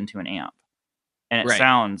plugged into an amp. And it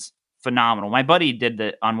sounds phenomenal. My buddy did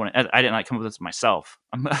that on one. I didn't like come up with this myself.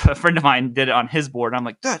 A friend of mine did it on his board. I'm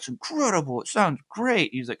like, that's incredible. It sounds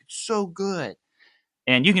great. He's like, it's so good.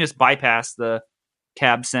 And you can just bypass the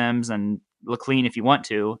cab sims and La Clean if you want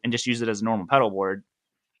to and just use it as a normal pedal board.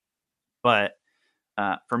 But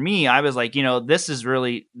for me, I was like, this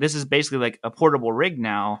is basically like a portable rig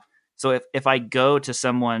now. So if I go to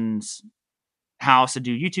someone's house to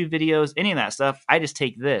do YouTube videos, any of that stuff, I just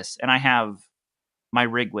take this and I have my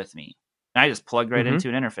rig with me. And I just plug right into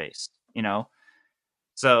an interface,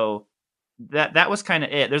 So that was kind of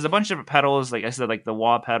it. There's a bunch of pedals, like I said, like the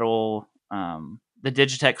wah pedal, the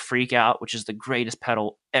Digitech Freakout, which is the greatest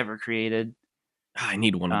pedal ever created. I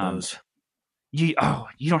need one of those. You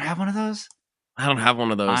don't have one of those? I don't have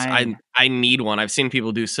one of those. I need one. I've seen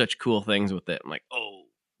people do such cool things with it. I'm like,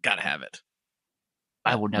 gotta have it.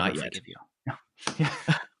 I will never forgive you. No.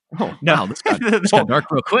 Oh no! Wow, this got dark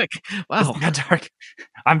real quick. Wow, this got dark.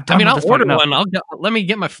 I'm done. I'll order one. Let me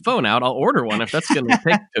get my phone out. I'll order one if that's going to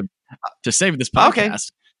take to save this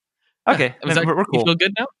podcast. Okay, we're cool. You feel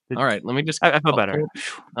good now? All right, let me just. I feel better.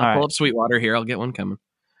 I'll pull up Sweetwater here. I'll get one coming.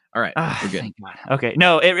 All right, we're good. Thank God. Okay,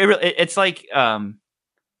 no, it's like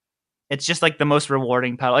it's just like the most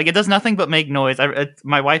rewarding pedal. Like it does nothing but make noise.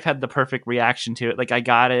 My wife had the perfect reaction to it. Like I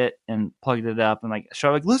got it and plugged it up and like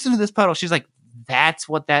like listen to this pedal. She's like, that's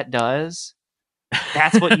what that does.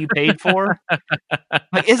 That's what you paid for.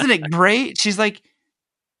 Like, isn't it great? She's like,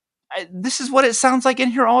 this is what it sounds like in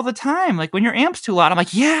here all the time. Like when your amp's too loud, I'm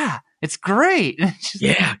like, yeah, it's great.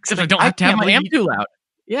 Except I don't have to have my amp too loud.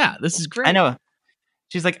 Yeah, this is great. I know.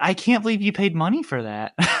 She's like, I can't believe you paid money for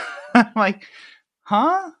that. I'm like,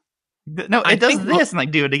 huh? No, it does this and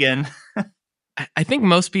like do it again. I think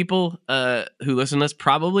most people who listen to this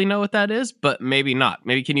probably know what that is, but maybe not.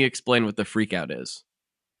 Maybe can you explain what the Freakout is?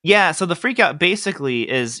 Yeah, so the Freakout basically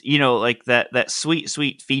is, like that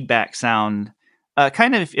sweet feedback sound.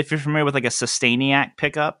 Kind of if you're familiar with like a Sustainiac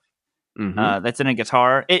pickup that's in a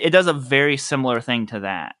guitar, it does a very similar thing to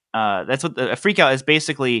that. That's what a Freakout is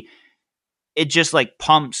basically. It just like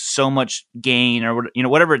pumps so much gain or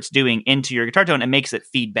whatever it's doing into your guitar tone and makes it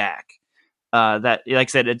feedback. That, like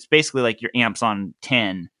I said, it's basically like your amp's on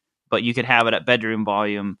 10, but you could have it at bedroom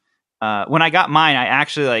volume. When I got mine, I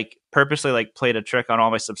actually like purposely like played a trick on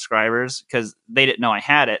all my subscribers because they didn't know I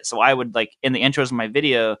had it. So I would like in the intros of my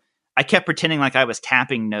video, I kept pretending like I was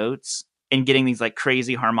tapping notes and getting these like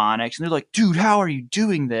crazy harmonics. And they're like, dude, how are you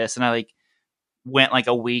doing this? And I like went like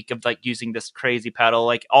a week of like using this crazy pedal,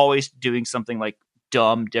 like always doing something like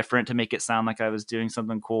dumb different to make it sound like I was doing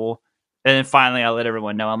something cool. And then finally I let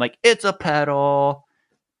everyone know, I'm like, it's a pedal.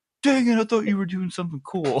 Dang it, I thought you were doing something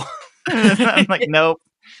cool. I'm like, nope.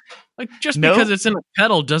 Like just because it's in a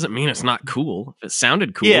pedal doesn't mean it's not cool. If it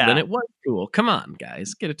sounded cool, then it was cool. Come on,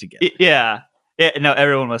 guys, get it together. Yeah. No,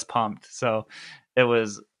 everyone was pumped. So it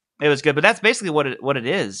was good, but that's basically what it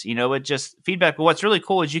is. It just feedback. But what's really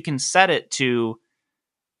cool is you can set it to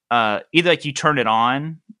either like you turn it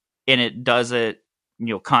on and it does it,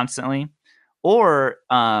 constantly, or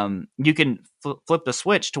you can flip the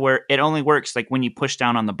switch to where it only works like when you push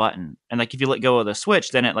down on the button, and like if you let go of the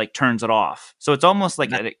switch, then it like turns it off. So it's almost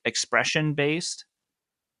like an expression based.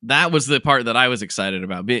 That was the part that I was excited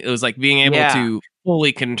about. It was like being able to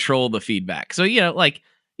fully control the feedback. So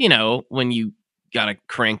when you got a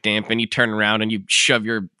cranked amp and you turn around and you shove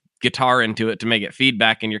your guitar into it to make it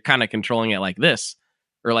feedback and you're kind of controlling it like this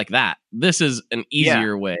or like that. This is an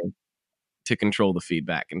easier way to control the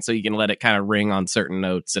feedback. And so you can let it kind of ring on certain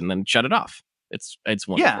notes and then shut it off. It's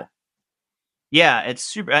wonderful. Yeah, it's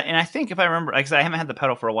super. And I think if I remember, because I haven't had the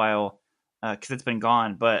pedal for a while because it's been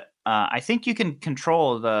gone, but I think you can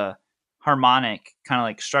control the harmonic kind of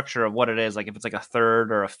like structure of what it is. Like if it's like a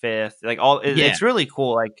third or a fifth, like Yeah. it's really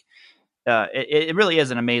cool. Like it really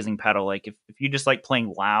is an amazing pedal. Like if you just like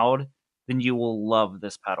playing loud, then you will love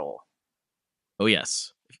this pedal. Oh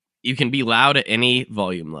yes, you can be loud at any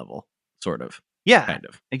volume level, sort of. Yeah, Kind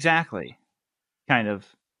of. exactly. Kind of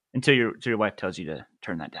until your wife tells you to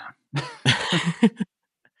turn that down.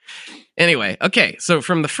 Anyway, okay. So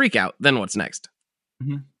from the freak out, then what's next?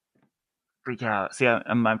 Freak out. See,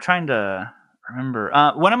 I'm trying to remember.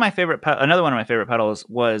 Another one of my favorite pedals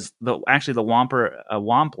was the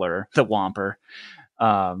Wampler,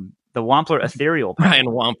 the Wampler Ethereal pedal. Ryan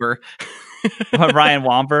Wamper. Ryan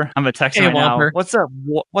Wamper. I'm gonna text him right Wamper. now. What's up?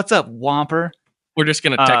 What's up, Wamper? We're just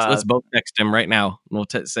gonna text. Let's both text him right now. And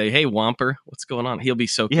we'll say, "Hey, Wamper, what's going on?" He'll be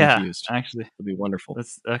so confused. Actually, it'll be wonderful.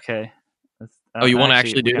 that's okay. Oh, you want to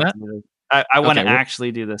actually do that? I want to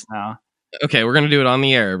actually do this now. Okay, we're gonna do it on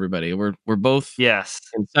the air, everybody. We're both in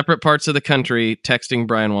separate parts of the country texting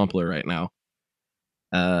Brian Wampler right now.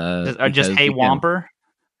 Just hey Wamper.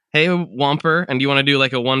 Hey Wamper, and do you want to do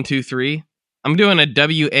like a 1, 2, 3? I'm doing a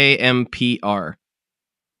WAMPR.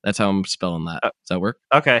 That's how I'm spelling that. Does that work?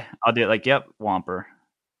 Okay, I'll do it. Like, yep, Wamper.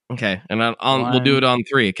 Okay, and we'll do it on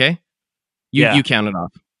 3. Okay, you count it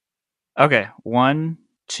off. Okay, 1,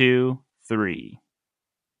 2, 3.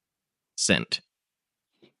 Sent.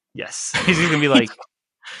 Yes, he's gonna be like,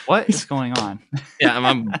 "What is going on?" Yeah,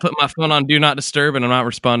 I'm putting my phone on Do Not Disturb, and I'm not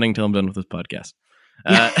responding until I'm done with this podcast.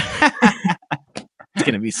 He's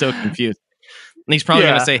gonna be so confused. And he's probably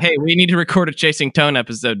going to say, "Hey, we need to record a Chasing Tone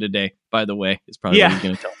episode today." By the way, is probably what he's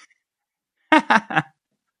going to tell.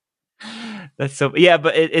 That's so. Yeah,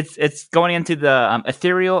 but it's going into the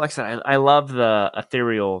ethereal. Like I said, I love the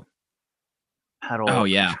ethereal pedal. Oh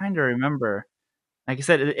yeah, I'm trying to remember. Like I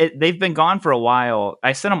said, they've been gone for a while.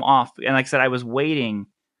 I sent them off, and like I said, I was waiting.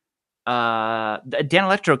 Dan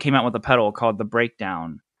Electro came out with a pedal called the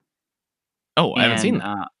Breakdown. Oh, I haven't seen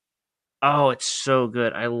that. Oh, it's so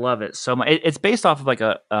good. I love it so much. It's based off of like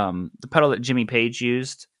the pedal that Jimmy Page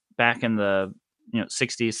used back in the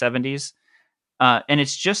 60s, 70s. And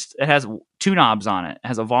it has 2 knobs on it. It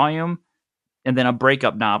has a volume and then a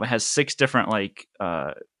breakup knob. It has 6 different like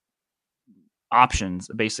options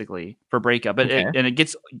basically for breakup. But it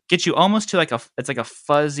gets you almost to like it's like a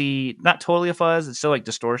fuzzy, not totally a fuzz, it's still like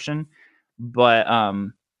distortion. But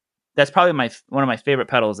that's probably one of my favorite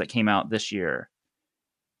pedals that came out this year.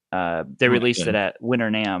 They released it at Winter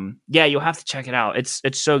NAMM. Yeah, you'll have to check it out. It's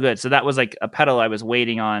so good. So that was like a pedal I was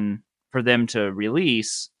waiting on for them to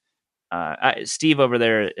release. Steve over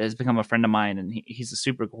there has become a friend of mine, and he's a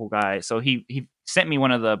super cool guy. So he sent me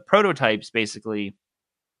one of the prototypes basically,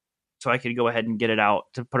 so I could go ahead and get it out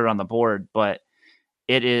to put it on the board. But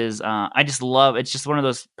it is, I just love. It's just one of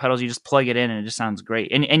those pedals you just plug it in and it just sounds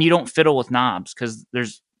great. And you don't fiddle with knobs because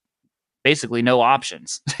there's basically no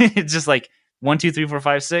options. It's just like 1, 2, 3, 4,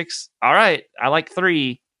 5, 6. All right, I like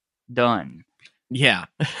 3. Done. Yeah.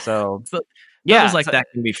 So pedals like that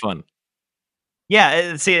can be fun.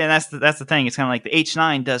 Yeah, see, and that's the thing. It's kind of like the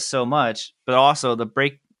H9 does so much, but also the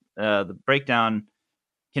breakdown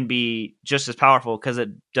can be just as powerful because it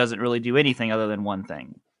doesn't really do anything other than one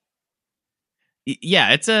thing.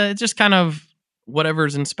 Yeah, it's just kind of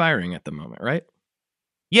whatever's inspiring at the moment, right?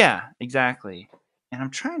 Yeah, exactly. And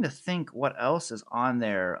I'm trying to think what else is on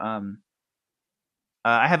there.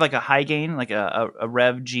 I have like a high gain, like a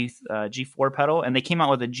Rev G4 pedal, and they came out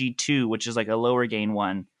with a G2, which is like a lower gain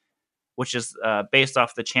one, which is based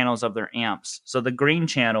off the channels of their amps. So the green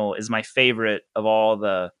channel is my favorite of all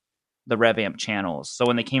the Rev amp channels. So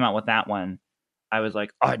when they came out with that one, I was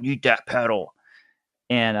like, I need that pedal.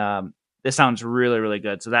 And this sounds really, really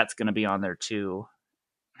good. So that's going to be on there too.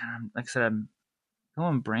 And like I said, I'm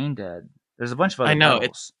going brain dead. There's a bunch of other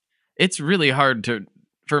pedals. It's really hard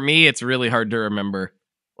for me, it's really hard to remember.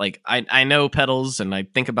 Like I know pedals and I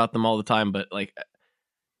think about them all the time, but like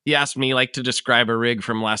you asked me like to describe a rig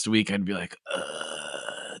from last week, I'd be like,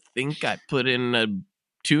 think I put in a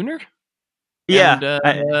tuner? Yeah.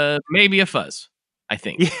 And, maybe a fuzz, I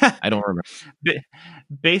think. Yeah. I don't remember.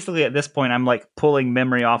 Basically at this point, I'm like pulling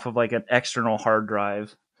memory off of like an external hard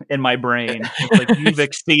drive in my brain. It's like you've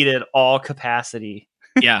exceeded all capacity.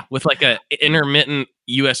 Yeah, with like a intermittent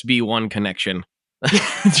USB 1 connection.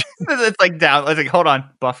 It's like down. It's like, hold on,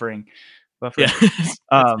 buffering. Yeah.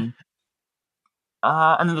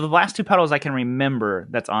 And then the last 2 pedals I can remember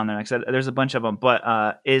that's on there. Like I said, there's a bunch of them,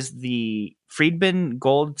 but is the Friedman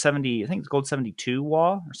Gold 70? I think it's Gold 72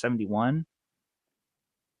 wah or 71.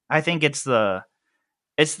 I think it's the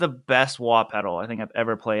best wah pedal I think I've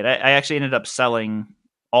ever played. I actually ended up selling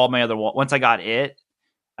all my other wah once I got it.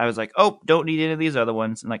 I was like, oh, don't need any of these other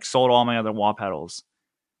ones, and like sold all my other wah pedals.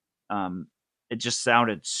 It just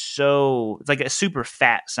sounded so, it's like a super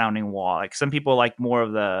fat sounding wah. Like some people like more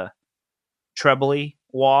of the trebly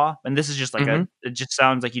wah, and this is just like it just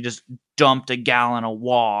sounds like you just dumped a gallon of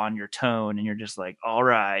wah on your tone, and you're just like, all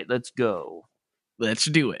right, let's go. Let's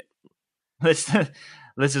do it. This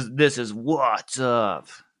is what's up.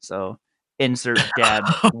 So insert dad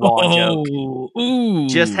wah joke. Ooh.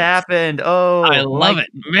 Just happened. Oh, I love it,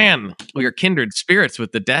 man. We are kindred spirits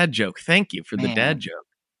with the dad joke. Thank you for the dad joke.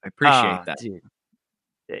 I appreciate that, dude.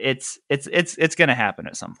 It's gonna happen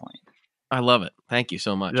at some point. I love it. Thank you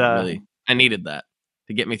so much. I needed that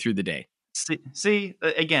to get me through the day. See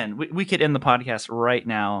again, we could end the podcast right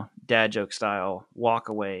now, dad joke style, walk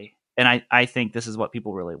away, and I think this is what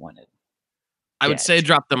people really wanted. I would say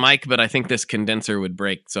drop the mic, but I think this condenser would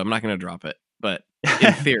break, so I'm not going to drop it. But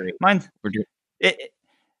in theory,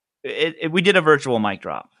 we did a virtual mic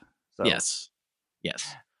drop. So. Yes.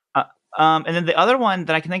 And then the other one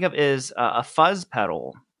that I can think of is a fuzz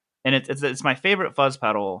pedal, and it's my favorite fuzz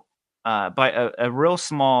pedal by a real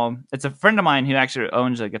small. It's a friend of mine who actually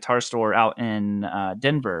owns a guitar store out in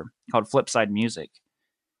Denver called Flipside Music,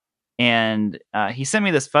 and he sent me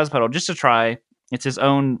this fuzz pedal just to try. It's his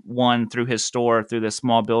own one through his store, through this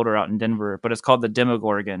small builder out in Denver, but it's called the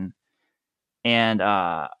Demogorgon. And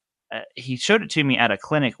he showed it to me at a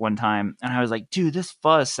clinic one time, and I was like, dude, this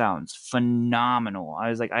fuzz sounds phenomenal. I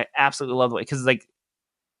was like, I absolutely love it. Because like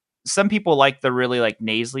some people like the really like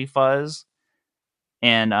nasally fuzz.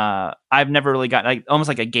 And I've never really got like almost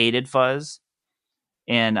like a gated fuzz.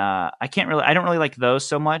 And I don't really like those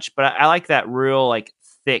so much, but I like that real like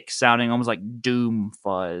thick sounding, almost like doom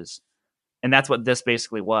fuzz. And that's what this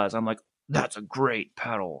basically was. I'm like, that's a great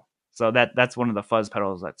pedal. So that's one of the fuzz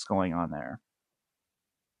pedals that's going on there.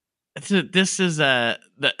 This is the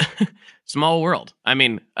small world. I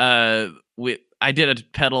mean, I did a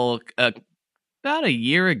pedal about a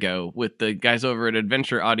year ago with the guys over at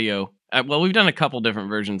Adventure Audio. Well, we've done a couple different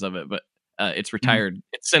versions of it, but it's retired. Mm.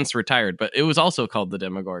 It's since retired, but it was also called the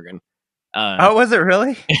Demogorgon. Oh, was it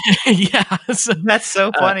really? Yeah. That's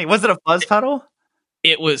so funny. Was it a fuzz pedal?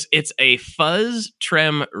 It's a fuzz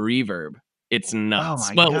trem reverb. It's nuts.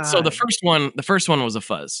 Oh my God. So the first one was a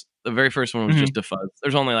fuzz. The very first one was just a fuzz.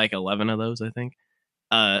 There's only like 11 of those, I think.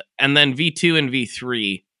 And then V2 and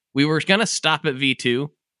V3, we were going to stop at V2,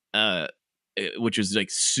 which is like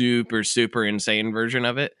super, super insane version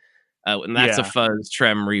of it. And that's a fuzz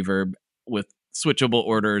trem reverb with switchable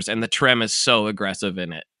orders. And the trem is so aggressive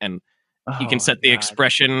in it. And you can set the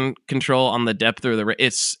expression control on the depth or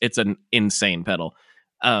it's an insane pedal.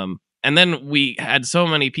 And then we had so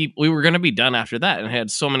many people, we were going to be done after that, and had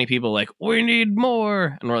so many people like, we need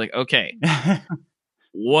more. And we're like, okay,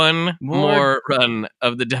 one more run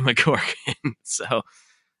of the Demogorgon. So,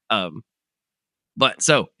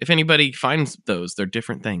 so if anybody finds those, they're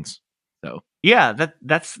different things. So yeah,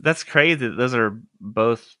 that's crazy. Those are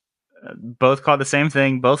both called the same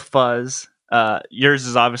thing, both fuzz. Yours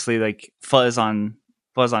is obviously like fuzz on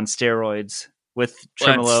steroids with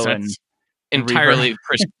tremolo and entirely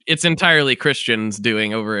it's entirely Christian's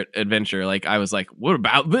doing over at Adventure. Like I was like, what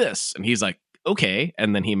about this? And he's like, okay,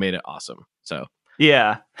 and then he made it awesome. So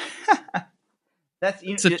yeah. That's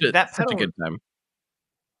such a good time.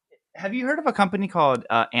 Have you heard of a company called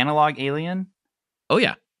Analog Alien? Oh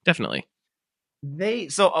yeah, definitely.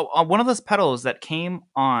 One of those pedals that came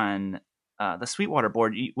on the Sweetwater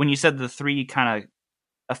board, when you said the three kind of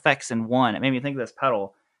effects in one, it made me think of this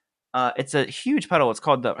pedal. It's a huge pedal. It's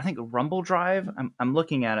called I think Rumble Drive. I'm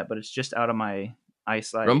looking at it, but it's just out of my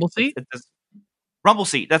eyesight. Rumble Seat? It's Rumble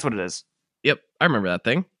Seat. That's what it is. Yep, I remember that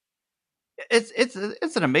thing. It's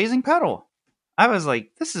an amazing pedal. I was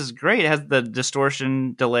like, this is great. It has the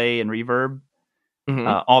distortion, delay, and reverb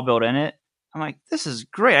all built in it. I'm like, this is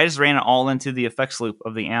great. I just ran it all into the effects loop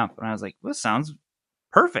of the amp, and I was like, this sounds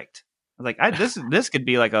perfect. I was like, this could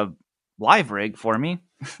be like a live rig for me.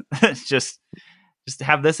 It's just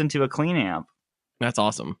have this into a clean amp. That's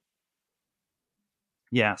awesome.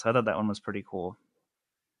 Yeah, so I thought that one was pretty cool.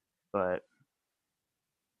 But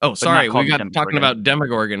sorry, we got talking about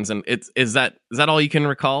Demogorgons, and is that all you can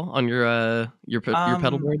recall on your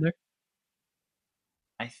pedal board there?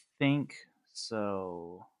 I think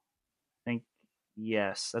so.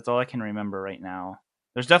 Yes, that's all I can remember right now.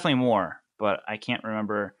 There's definitely more, but I can't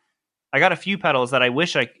remember. I got a few pedals that I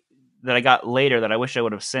got later that I wish I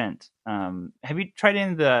would have sent. Have you tried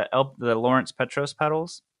any of the Lawrence Petros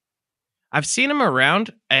pedals? I've seen them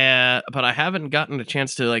around, but I haven't gotten a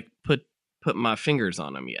chance to like put my fingers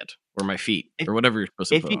on them yet, or my feet, or whatever you're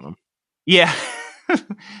supposed to put on them. Yeah,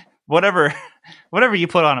 whatever you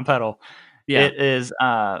put on a pedal. Yeah. It is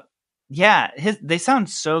yeah, they sound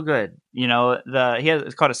so good. You know,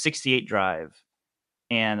 it's called a 68 drive.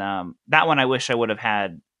 And that one I wish I would have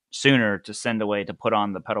had sooner to send away to put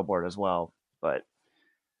on the pedal board as well.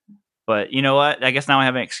 But you know what? I guess now I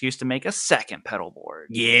have an excuse to make a second pedal board.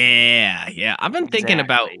 Yeah. I've been thinking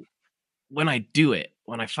about Exactly.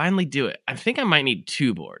 when I finally do it, I think I might need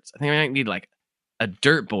 2 boards. I think I might need like a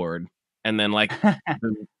dirt board and then like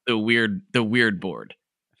the weird board.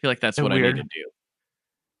 I feel like that's The what I need weird- to do.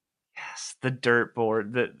 Yes, the dirt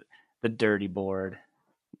board, the dirty board.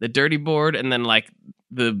 The dirty board and then like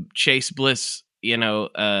the Chase Bliss,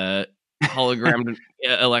 hologrammed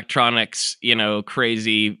electronics,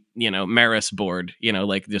 crazy, Maris board,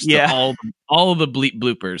 like just Yeah. all the bleep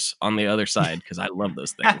bloopers on the other side because I love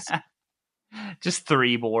those things. Just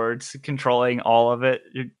 3 boards controlling all of it.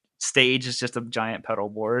 Your stage is just a giant pedal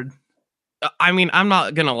board. I mean, I'm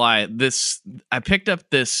not gonna lie. I picked up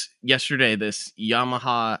this yesterday. This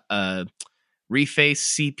Yamaha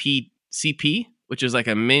Reface CP, which is like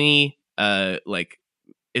a mini,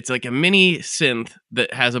 it's like a mini synth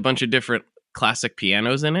that has a bunch of different classic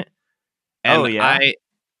pianos in it. And Oh, yeah?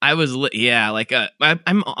 I was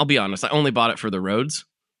I'll be honest. I only bought it for the Rhodes.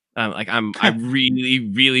 I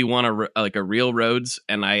really want a real Rhodes,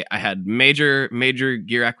 and I had major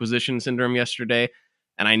gear acquisition syndrome yesterday,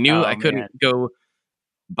 and I knew I couldn't go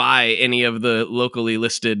buy any of the locally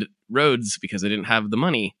listed Rhodes because I didn't have the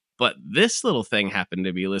money. But this little thing happened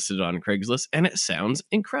to be listed on Craigslist, and it sounds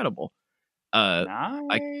incredible.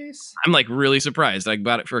 Nice. I'm like really surprised. I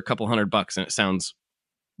got it for a couple $100, and it sounds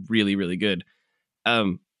really, really good.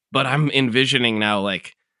 But I'm envisioning now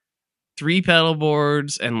like 3 pedal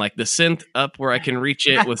boards and like the synth up where I can reach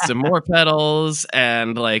it with some more pedals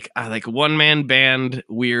and like one man band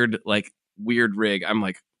weird rig. I'm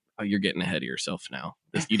like, oh, you're getting ahead of yourself now.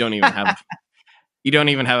 You don't even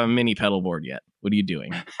have a mini pedal board yet. What are you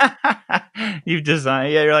doing? You've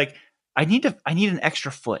designed. Yeah, you're like, I need an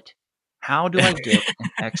extra foot. How do I get an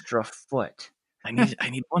extra foot? I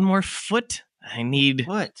need one more foot. I need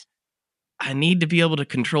What? I need to be able to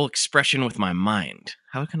control expression with my mind.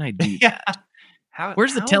 How can I do that?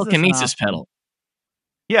 Where's the how is this telekinesis an option? pedal?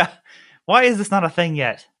 Yeah. Why is this not a thing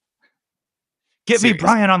yet? Get Seriously. me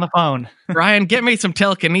Brian on the phone. Brian, get me some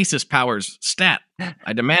telekinesis powers. Stat.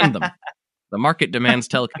 I demand them. The market demands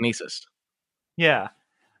telekinesis. Yeah.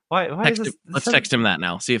 Why is this? Let's text him that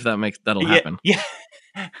now. See if that'll Yeah, happen. Yeah.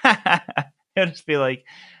 It'll just be like,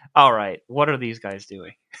 all right, what are these guys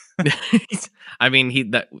doing? I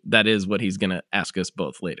mean, that is what he's gonna ask us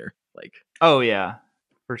both later. Like, oh yeah,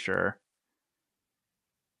 for sure.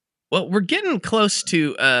 Well, we're getting close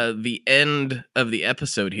to the end of the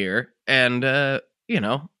episode here, and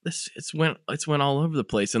it's went all over the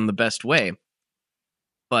place in the best way.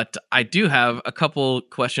 But I do have a couple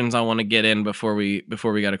questions I want to get in before we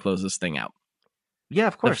got to close this thing out. Yeah,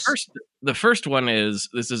 of course. The first one is,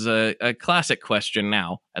 this is a classic question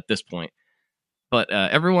now at this point, but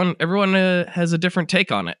everyone has a different take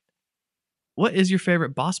on it. What is your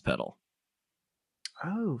favorite Boss pedal?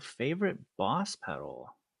 Oh, favorite Boss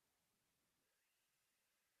pedal.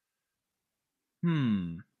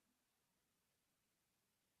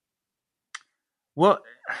 Well,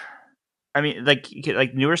 I mean, like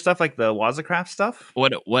newer stuff, like the Wazacraft stuff.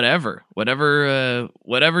 Whatever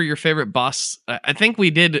your favorite Boss. I think we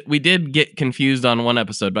did get confused on one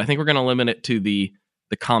episode, but I think we're gonna limit it to the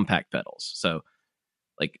compact pedals. So,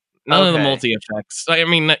 like, none of the multi effects. I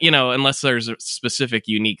mean, unless there's a specific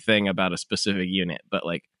unique thing about a specific unit, but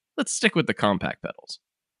like, let's stick with the compact pedals.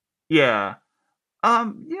 Yeah.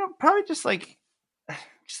 Probably just like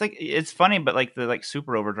it's funny, but like the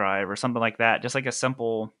Super Overdrive or something like that. Just like a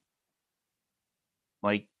simple,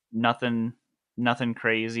 like nothing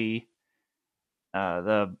crazy.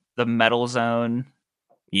 The Metal Zone.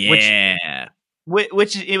 Yeah.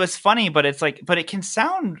 Which it was funny, but it's like, but it can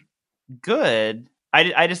sound good.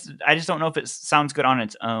 I just don't know if it sounds good on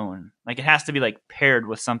its own. Like, it has to be like paired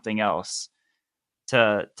with something else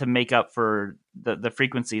to make up for the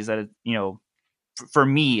frequencies that for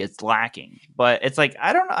me it's lacking. But it's like,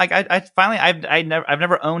 I don't know. Like, I've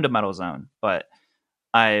never owned a Metal Zone, but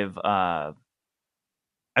I've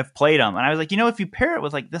played them, and I was like, if you pair it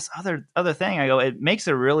with like this other thing, I go, it makes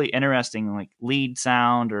a really interesting like lead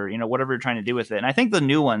sound, or whatever you're trying to do with it. And I think the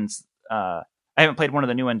new ones, I haven't played one of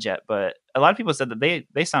the new ones yet, but a lot of people said that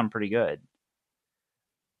they sound pretty good.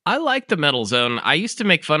 I like the Metal Zone. I used to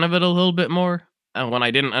make fun of it a little bit more when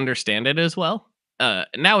I didn't understand it as well.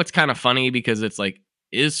 Now it's kind of funny because it's like,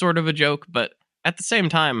 is sort of a joke, but at the same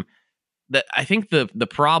time, that I think the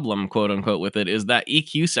problem, quote unquote, with it is that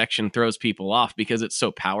EQ section throws people off because it's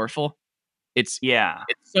so powerful. It's Yeah.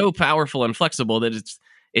 it's so powerful and flexible that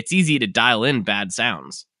it's easy to dial in bad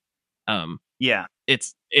sounds. Yeah.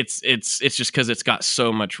 It's just because it's got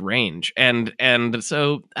so much range, and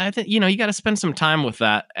so I think you got to spend some time with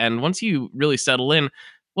that, and once you really settle in,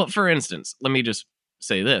 well, for instance, let me just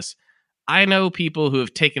say this. I know people who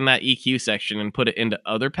have taken that EQ section and put it into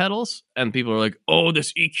other pedals, and people are like, "Oh,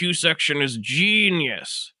 this EQ section is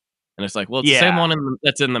genius," and it's like, well, it's the same Yeah. one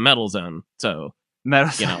that's in the metal zone, so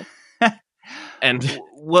Metal. and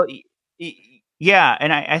Well, yeah,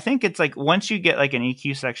 and I think it's like once you get like an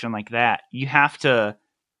EQ section like that, you have to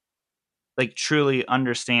like truly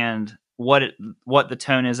understand what the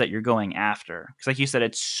tone is that you're going after. Because like you said,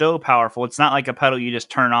 it's so powerful. It's not like a pedal you just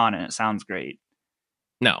turn on and it sounds great.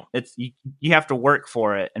 no, It's you have to work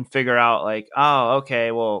for it and figure out like, oh,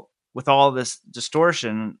 okay, well, with all this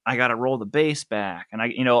distortion, I got to roll the bass back,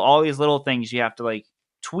 and all these little things you have to like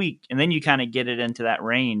tweak, and then you kind of get it into that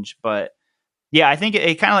range. But yeah, I think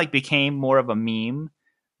it kind of like became more of a meme,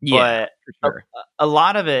 yeah, but for a, sure. a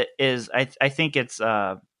lot of it is I think it's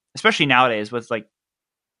especially nowadays with like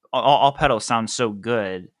all pedals sound so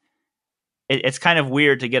good. It's kind of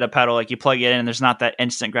weird to get a pedal like you plug it in and there's not that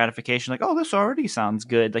instant gratification like, oh, this already sounds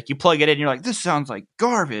good. Like you plug it in and you're like, this sounds like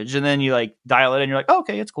garbage, and then you like dial it in and you're like, oh,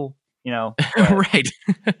 okay, it's cool, but Right.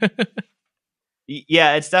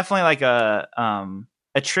 yeah, it's definitely like a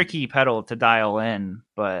tricky pedal to dial in,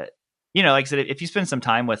 but like I said, if you spend some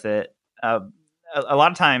time with it, a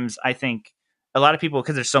lot of times I think a lot of people,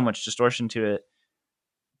 because there's so much distortion to it,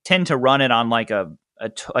 tend to run it on like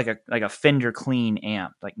like a Fender clean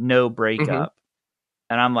amp, like no Mhm. breakup.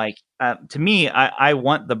 And I'm like, to me, I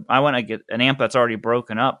want to get an amp that's already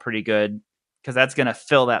broken up pretty good, because that's gonna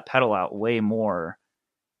fill that pedal out way more.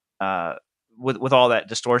 Uh, with all that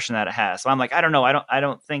distortion that it has. So I'm like, I don't know. I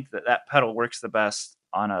don't think that pedal works the best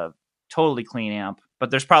on a totally clean amp.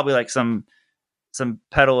 But there's probably like some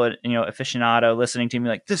pedal aficionado listening to me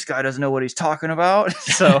like, this guy doesn't know what he's talking about.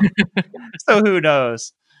 So who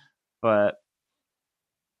knows? But,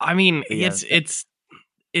 I mean, but yeah, it's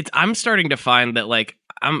I'm starting to find that like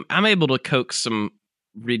I'm able to coax some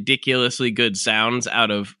ridiculously good sounds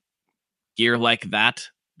out of gear like that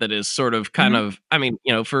is sort of kind mhm. of, I mean,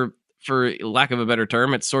 for lack of a better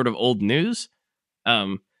term, it's sort of old news.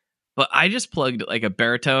 Um but I just plugged like a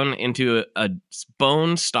baritone into a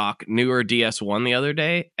bone stock newer DS1 the other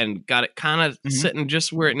day and got it kind of Mhm. sitting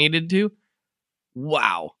just where it needed to.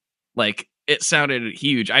 Wow. Like it sounded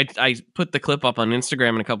huge. I put the clip up on Instagram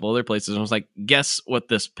and a couple other places and was like, guess what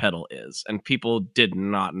this pedal is? And people did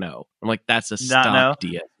not know. I'm like, that's a Not stock know.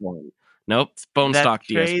 DS1. Nope, it's bone That's stock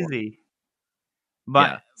DS1. crazy. But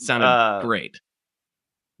Yeah, sounded great.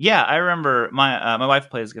 yeah, I remember my wife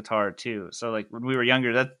plays guitar too. So like when we were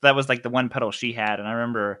younger, that was like the one pedal she had, and I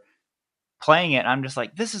remember playing it. And I'm just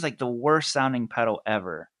like, this is like the worst sounding pedal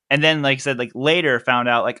ever. And then like I said, like later found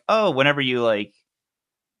out like, oh, whenever you like,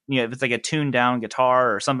 if it's like a tuned down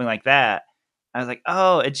guitar or something like that, I was like,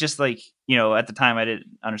 oh, it's just like, at the time I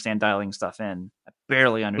didn't understand dialing stuff in. I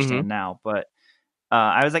barely Hmm. understand now, but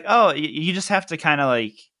I was like, oh, you just have to kind of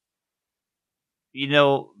like,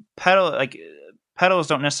 pedal like pedals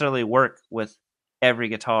don't necessarily work with every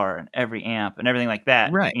guitar and every amp and everything like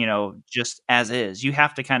that, Right. just as is. You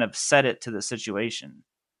have to kind of set it to the situation.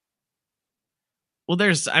 Well,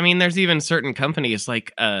 there's even certain companies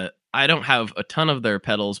like I don't have a ton of their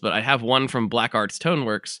pedals, but I have one from Black Arts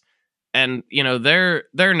Toneworks, and they're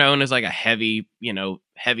known as like a heavy,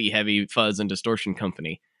 heavy fuzz and distortion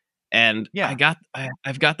company. And Yeah.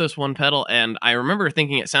 I've got this one pedal, and I remember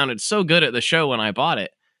thinking it sounded so good at the show when I bought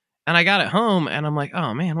it, and I got it home, and I'm like,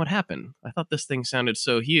 oh man, what happened? I thought this thing sounded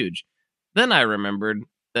so huge. Then I remembered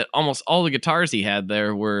that almost all the guitars he had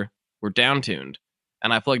there were down tuned,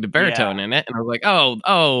 and I plugged a Yeah. baritone in it, and I was like,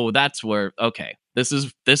 oh, that's where. Okay, this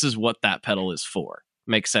is what that pedal is for.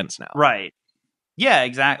 Makes sense now. Right. Yeah,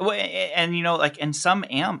 exactly. Well, and like, and some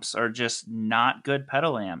amps are just not good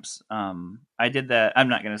pedal amps. I did that. I'm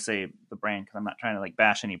not going to say the brand because I'm not trying to like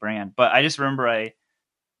bash any brand, but I just remember I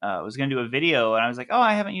was going to do a video and I was like, oh,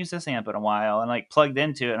 I haven't used this amp in a while, and like plugged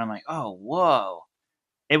into it and I'm like, oh, whoa.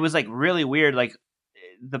 It was like really weird. Like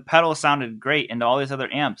the pedal sounded great into all these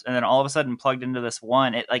other amps, and then all of a sudden plugged into this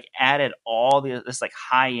one, it like added all this like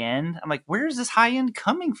high end. I'm like, where's this high end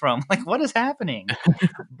coming from? Like, what is happening?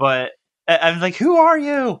 But I'm like, who are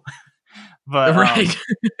you? But Right.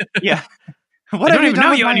 yeah. I What have don't you even done know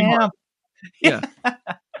with you my anymore. amp? Yeah.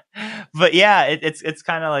 Yeah. But yeah, it's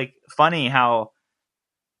kind of like funny how,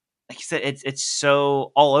 like you said, it's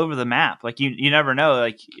so all over the map. Like you never know.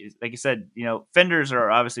 Like you said, Fenders are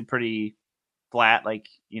obviously pretty flat. Like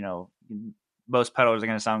most pedals are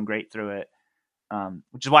going to sound great through it.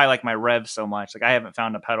 which is why I like my Rev so much. Like I haven't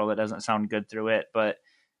found a pedal that doesn't sound good through it, but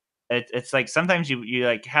it's like sometimes you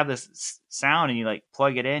like have this sound and you like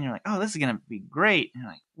plug it in, you're like, oh, this is gonna be great, and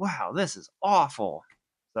you're like, wow, this is awful.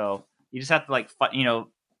 So you just have to like fight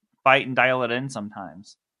and dial it in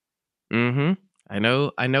sometimes. Mm-hmm. I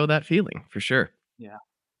know that feeling for sure. Yeah.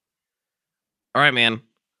 All right, man.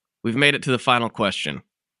 We've made it to the final question.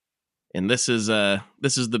 And this is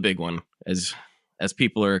the big one, as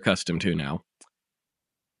people are accustomed to now.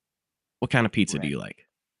 What kind of pizza do you like?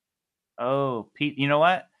 Oh, Pete, you know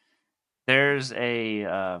what? There's a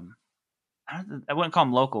I wouldn't call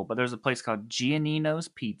them local, but there's a place called Giannino's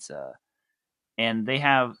Pizza, and they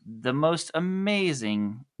have the most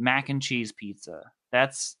amazing mac and cheese pizza.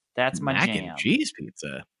 That's my Mac jam. and cheese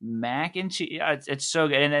pizza. Mac and cheese, yeah, it's so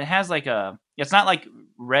good, and it has like it's not like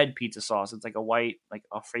red pizza sauce. It's like a white like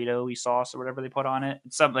Alfredo-y sauce or whatever they put on it.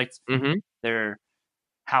 It's something like their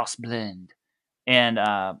house blend, and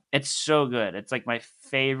it's so good. It's like my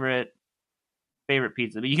favorite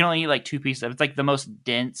pizza, but you can only eat like 2 pieces. It's like the most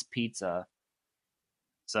dense pizza.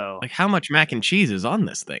 So like how much mac and cheese is on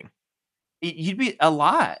this thing? You'd be a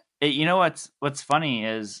lot. You know what's funny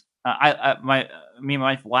is me and my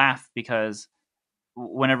wife laugh because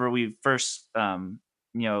whenever we first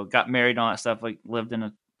got married and all that stuff, like lived in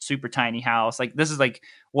a super tiny house, like this is like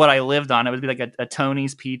what I lived on. It would be like a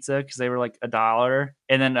Tony's pizza because they were like $1,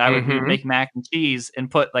 and then we would make mac and cheese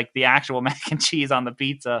and put like the actual mac and cheese on the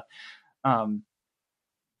pizza. And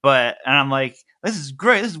I'm like, this is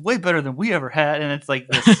great. This is way better than we ever had. And it's like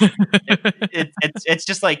this, it's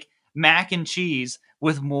just like mac and cheese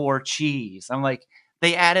with more cheese. I'm like,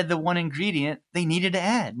 they added the one ingredient they needed to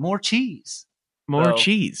add, more cheese. More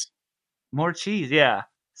cheese. Yeah.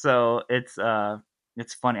 So it's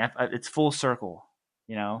funny. It's full circle,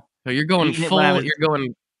 you know. So you're going full.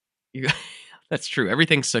 That's true.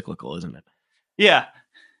 Everything's cyclical, isn't it? Yeah.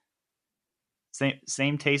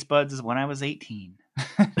 Same taste buds as when I was 18.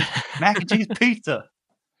 Mac and cheese pizza.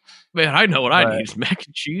 Man, I know what I need is mac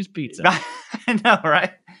and cheese pizza. I know,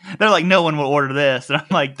 right? They're like, no one will order this. And I'm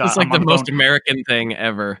like, it's like the most American thing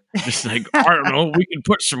ever. Just like, I don't know, we can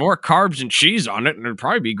put some more carbs and cheese on it and it'd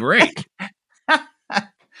probably be great. You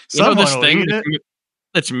know this thing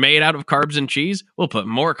that's made out of carbs and cheese? We'll put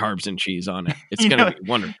more carbs and cheese on it. It's going to be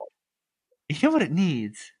wonderful. You know what it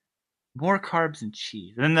needs? More carbs and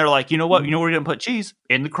cheese. And then they're like, you know what? You know where we're going to put cheese?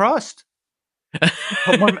 In the crust.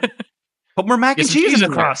 Put more mac and cheese in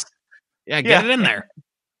the crust. Yeah, get it in there.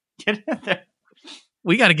 Get it in there.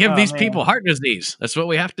 We got to give these people heart disease. That's what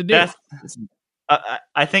we have to do.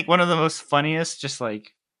 I think one of the most funniest, just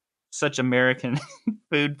like such American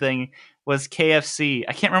food thing was KFC.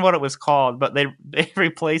 I can't remember what it was called, but they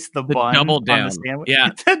replaced the bun double down. On the sandwich. Yeah,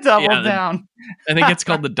 the double down. I think it's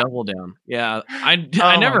called the double down. Yeah, I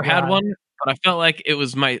never had one, but I felt like it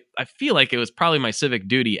was I feel like it was probably my civic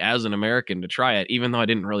duty as an American to try it, even though I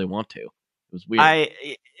didn't really want to. It was weird.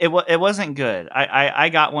 It wasn't good. I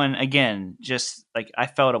got one again, just like I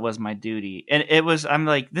felt it was my duty, and I'm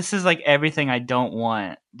like, this is like everything I don't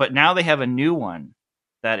want. But now they have a new one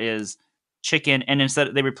that is chicken, and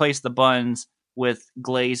instead they replaced the buns with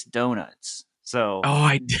glazed donuts. So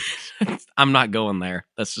I'm not going there.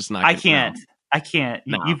 That's just not. I can't.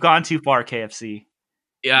 No. You've gone too far, KFC.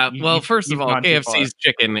 Yeah. Well, first of all, KFC's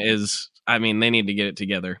chicken is. I mean, they need to get it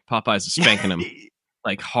together. Popeyes is spanking them.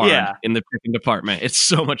 Like hard in the chicken department. It's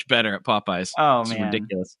so much better at Popeyes. Oh, it's man.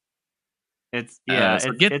 ridiculous. It's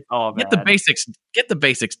it's all bad. Get the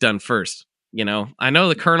basics done first. You know, I know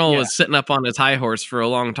the Colonel was sitting up on his high horse for a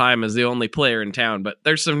long time as the only player in town, but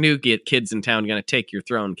there's some new kids in town going to take your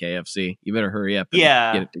throne, KFC. You better hurry up and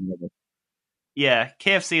get it together. Yeah,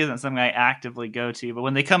 KFC isn't something I actively go to, but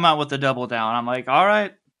when they come out with the double down, I'm like, all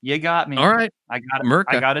right, you got me. All right. I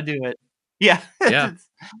got to do it. Yeah. Yeah.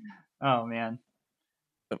 Oh, man.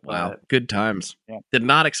 Wow, good times. Yeah. Did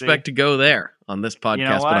not expect to go there on this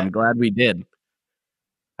podcast, but I'm glad we did.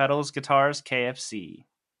 Pedals, guitars, KFC.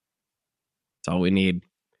 That's all we need.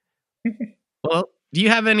 Well, do you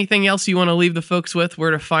have anything else you want to leave the folks with?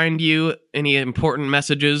 Where to find you? Any important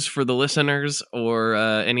messages for the listeners, or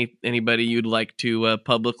anybody you'd like to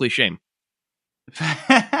publicly shame?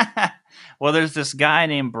 Well, there's this guy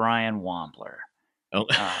named Brian Wampler. Oh.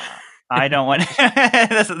 I don't want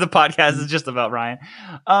the podcast is just about Ryan.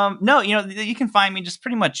 No, you can find me just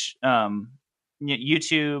pretty much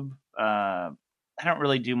YouTube. I don't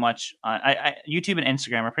really do much on YouTube and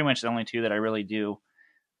Instagram are pretty much the only two that I really do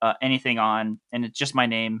anything on, and it's just my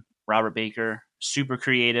name, Robert Baker. Super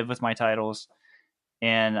creative with my titles,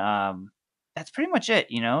 and that's pretty much it.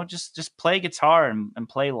 Just play guitar and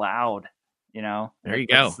play loud. There you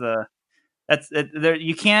go. That's it. There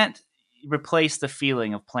you can't. replace the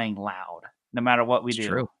feeling of playing loud. No matter what we do,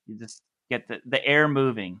 true. you just get the air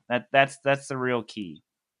moving. That's the real key.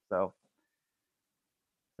 So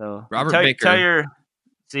Robert tell Baker. your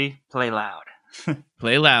play loud.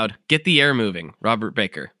 Play loud. Get the air moving. Robert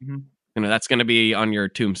Baker. Mm-hmm. That's going to be on your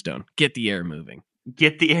tombstone. Get the air moving.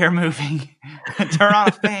 Get the air moving. Turn on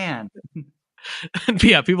a fan.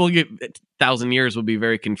 Yeah, people get 1,000 years will be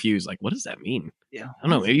very confused. Like, what does that mean? Yeah, I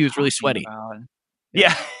don't know. Maybe he was really sweaty.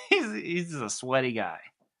 Yeah, he's just a sweaty guy.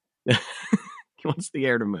 He wants the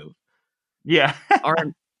air to move. Yeah. All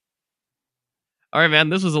right, man.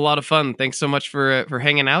 This was a lot of fun. Thanks so much for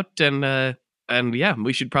hanging out, and yeah,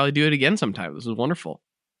 we should probably do it again sometime. This was wonderful.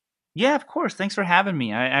 Yeah, of course. Thanks for having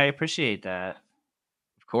me. I appreciate that.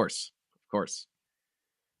 Of course.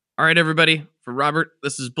 All right, everybody. For Robert,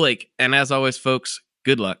 this is Blake, and as always, folks,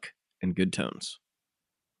 good luck and good tones.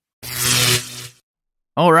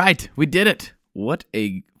 All right, we did it. What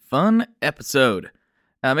a fun episode.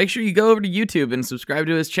 Make sure you go over to YouTube and subscribe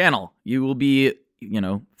to his channel. You will be,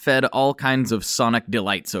 fed all kinds of sonic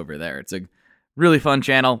delights over there. It's a really fun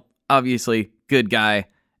channel. Obviously, good guy,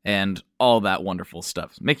 and all that wonderful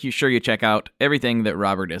stuff. Make sure you check out everything that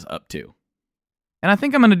Robert is up to. And I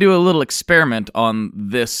think I'm going to do a little experiment on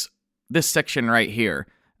this section right here,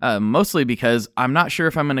 mostly because I'm not sure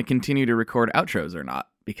if I'm going to continue to record outros or not,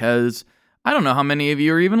 because I don't know how many of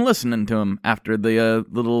you are even listening to them after the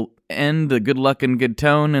little end, the good luck and good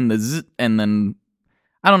tone, and the zzz, and then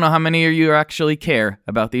I don't know how many of you actually care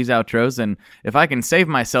about these outros, and if I can save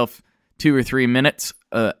myself 2 or 3 minutes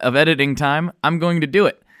of editing time, I'm going to do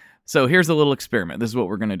it. So here's a little experiment. This is what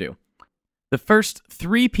we're going to do. The first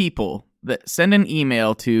 3 people that send an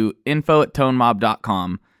email to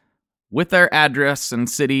info@tonemob.com with their address and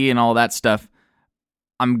city and all that stuff,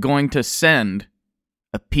 I'm going to send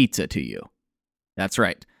a pizza to you. That's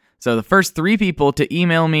right. So the first 3 people to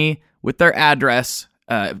email me with their address,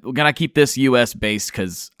 we're going to keep this US based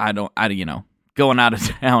because going out of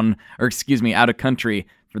town, or out of country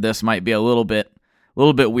for this might be a little bit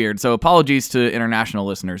weird. So apologies to international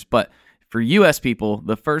listeners, but for US people,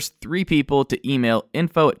 the first 3 people to email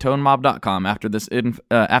info@tonemob.com after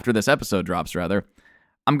this episode drops,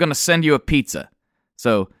 I'm going to send you a pizza.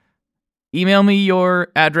 So email me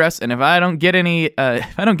your address, and if I don't get any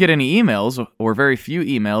emails or very few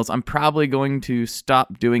emails, I'm probably going to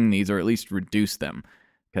stop doing these, or at least reduce them,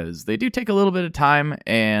 because they do take a little bit of time,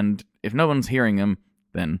 and if no one's hearing them,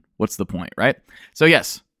 then what's the point, right? So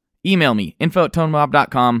yes, email me,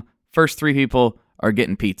 info@tonemob.com. First 3 people are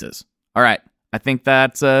getting pizzas. All right, I think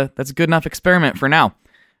that's a good enough experiment for now.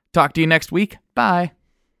 Talk to you next week. Bye.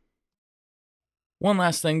 One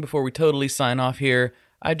last thing before we totally sign off here,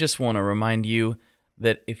 I just want to remind you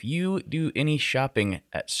that if you do any shopping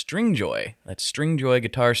at Stringjoy, that's Stringjoy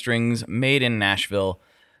guitar strings made in Nashville,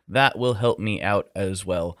 that will help me out as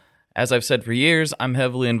well. As I've said for years, I'm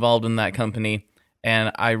heavily involved in that company,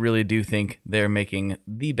 and I really do think they're making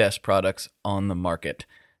the best products on the market.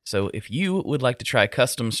 So if you would like to try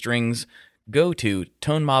custom strings, go to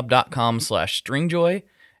tonemob.com/stringjoy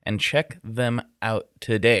and check them out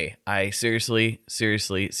today. I seriously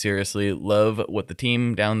love what the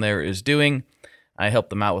team down there is doing. I help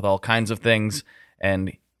them out with all kinds of things,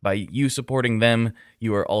 and by you supporting them,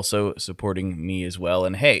 you are also supporting me as well.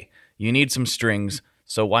 And hey, you need some strings,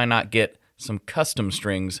 so why not get some custom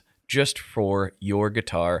strings just for your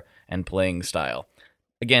guitar and playing style?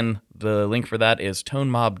 Again, the link for that is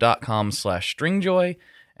tonemob.com/stringjoy,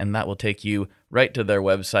 and that will take you right to their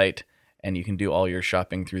website, and you can do all your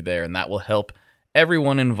shopping through there, and that will help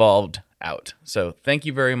everyone involved out. So thank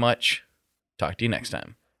you very much. Talk to you next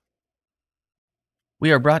time.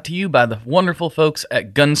 We are brought to you by the wonderful folks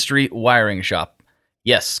at Gun Street Wiring Shop.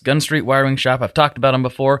 Yes, Gun Street Wiring Shop. I've talked about them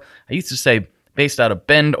before. I used to say based out of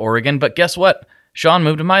Bend, Oregon, but guess what? Sean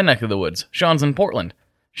moved to my neck of the woods. Sean's in Portland.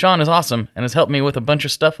 Sean is awesome and has helped me with a bunch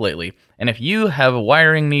of stuff lately. And if you have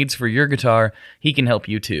wiring needs for your guitar, he can help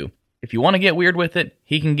you too. If you want to get weird with it,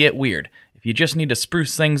 he can get weird. If you just need to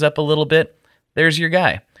spruce things up a little bit, there's your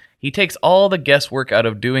guy. He takes all the guesswork out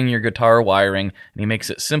of doing your guitar wiring, and he makes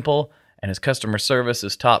it simple, and his customer service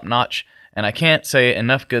is top-notch, and I can't say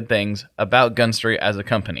enough good things about Gun Street as a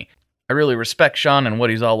company. I really respect Sean and what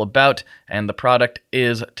he's all about, and the product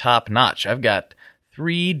is top-notch. I've got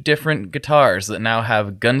 3 different guitars that now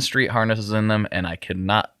have Gun Street harnesses in them, and I could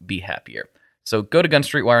not be happier. So go to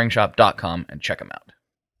gunstreetwiringshop.com and check them out.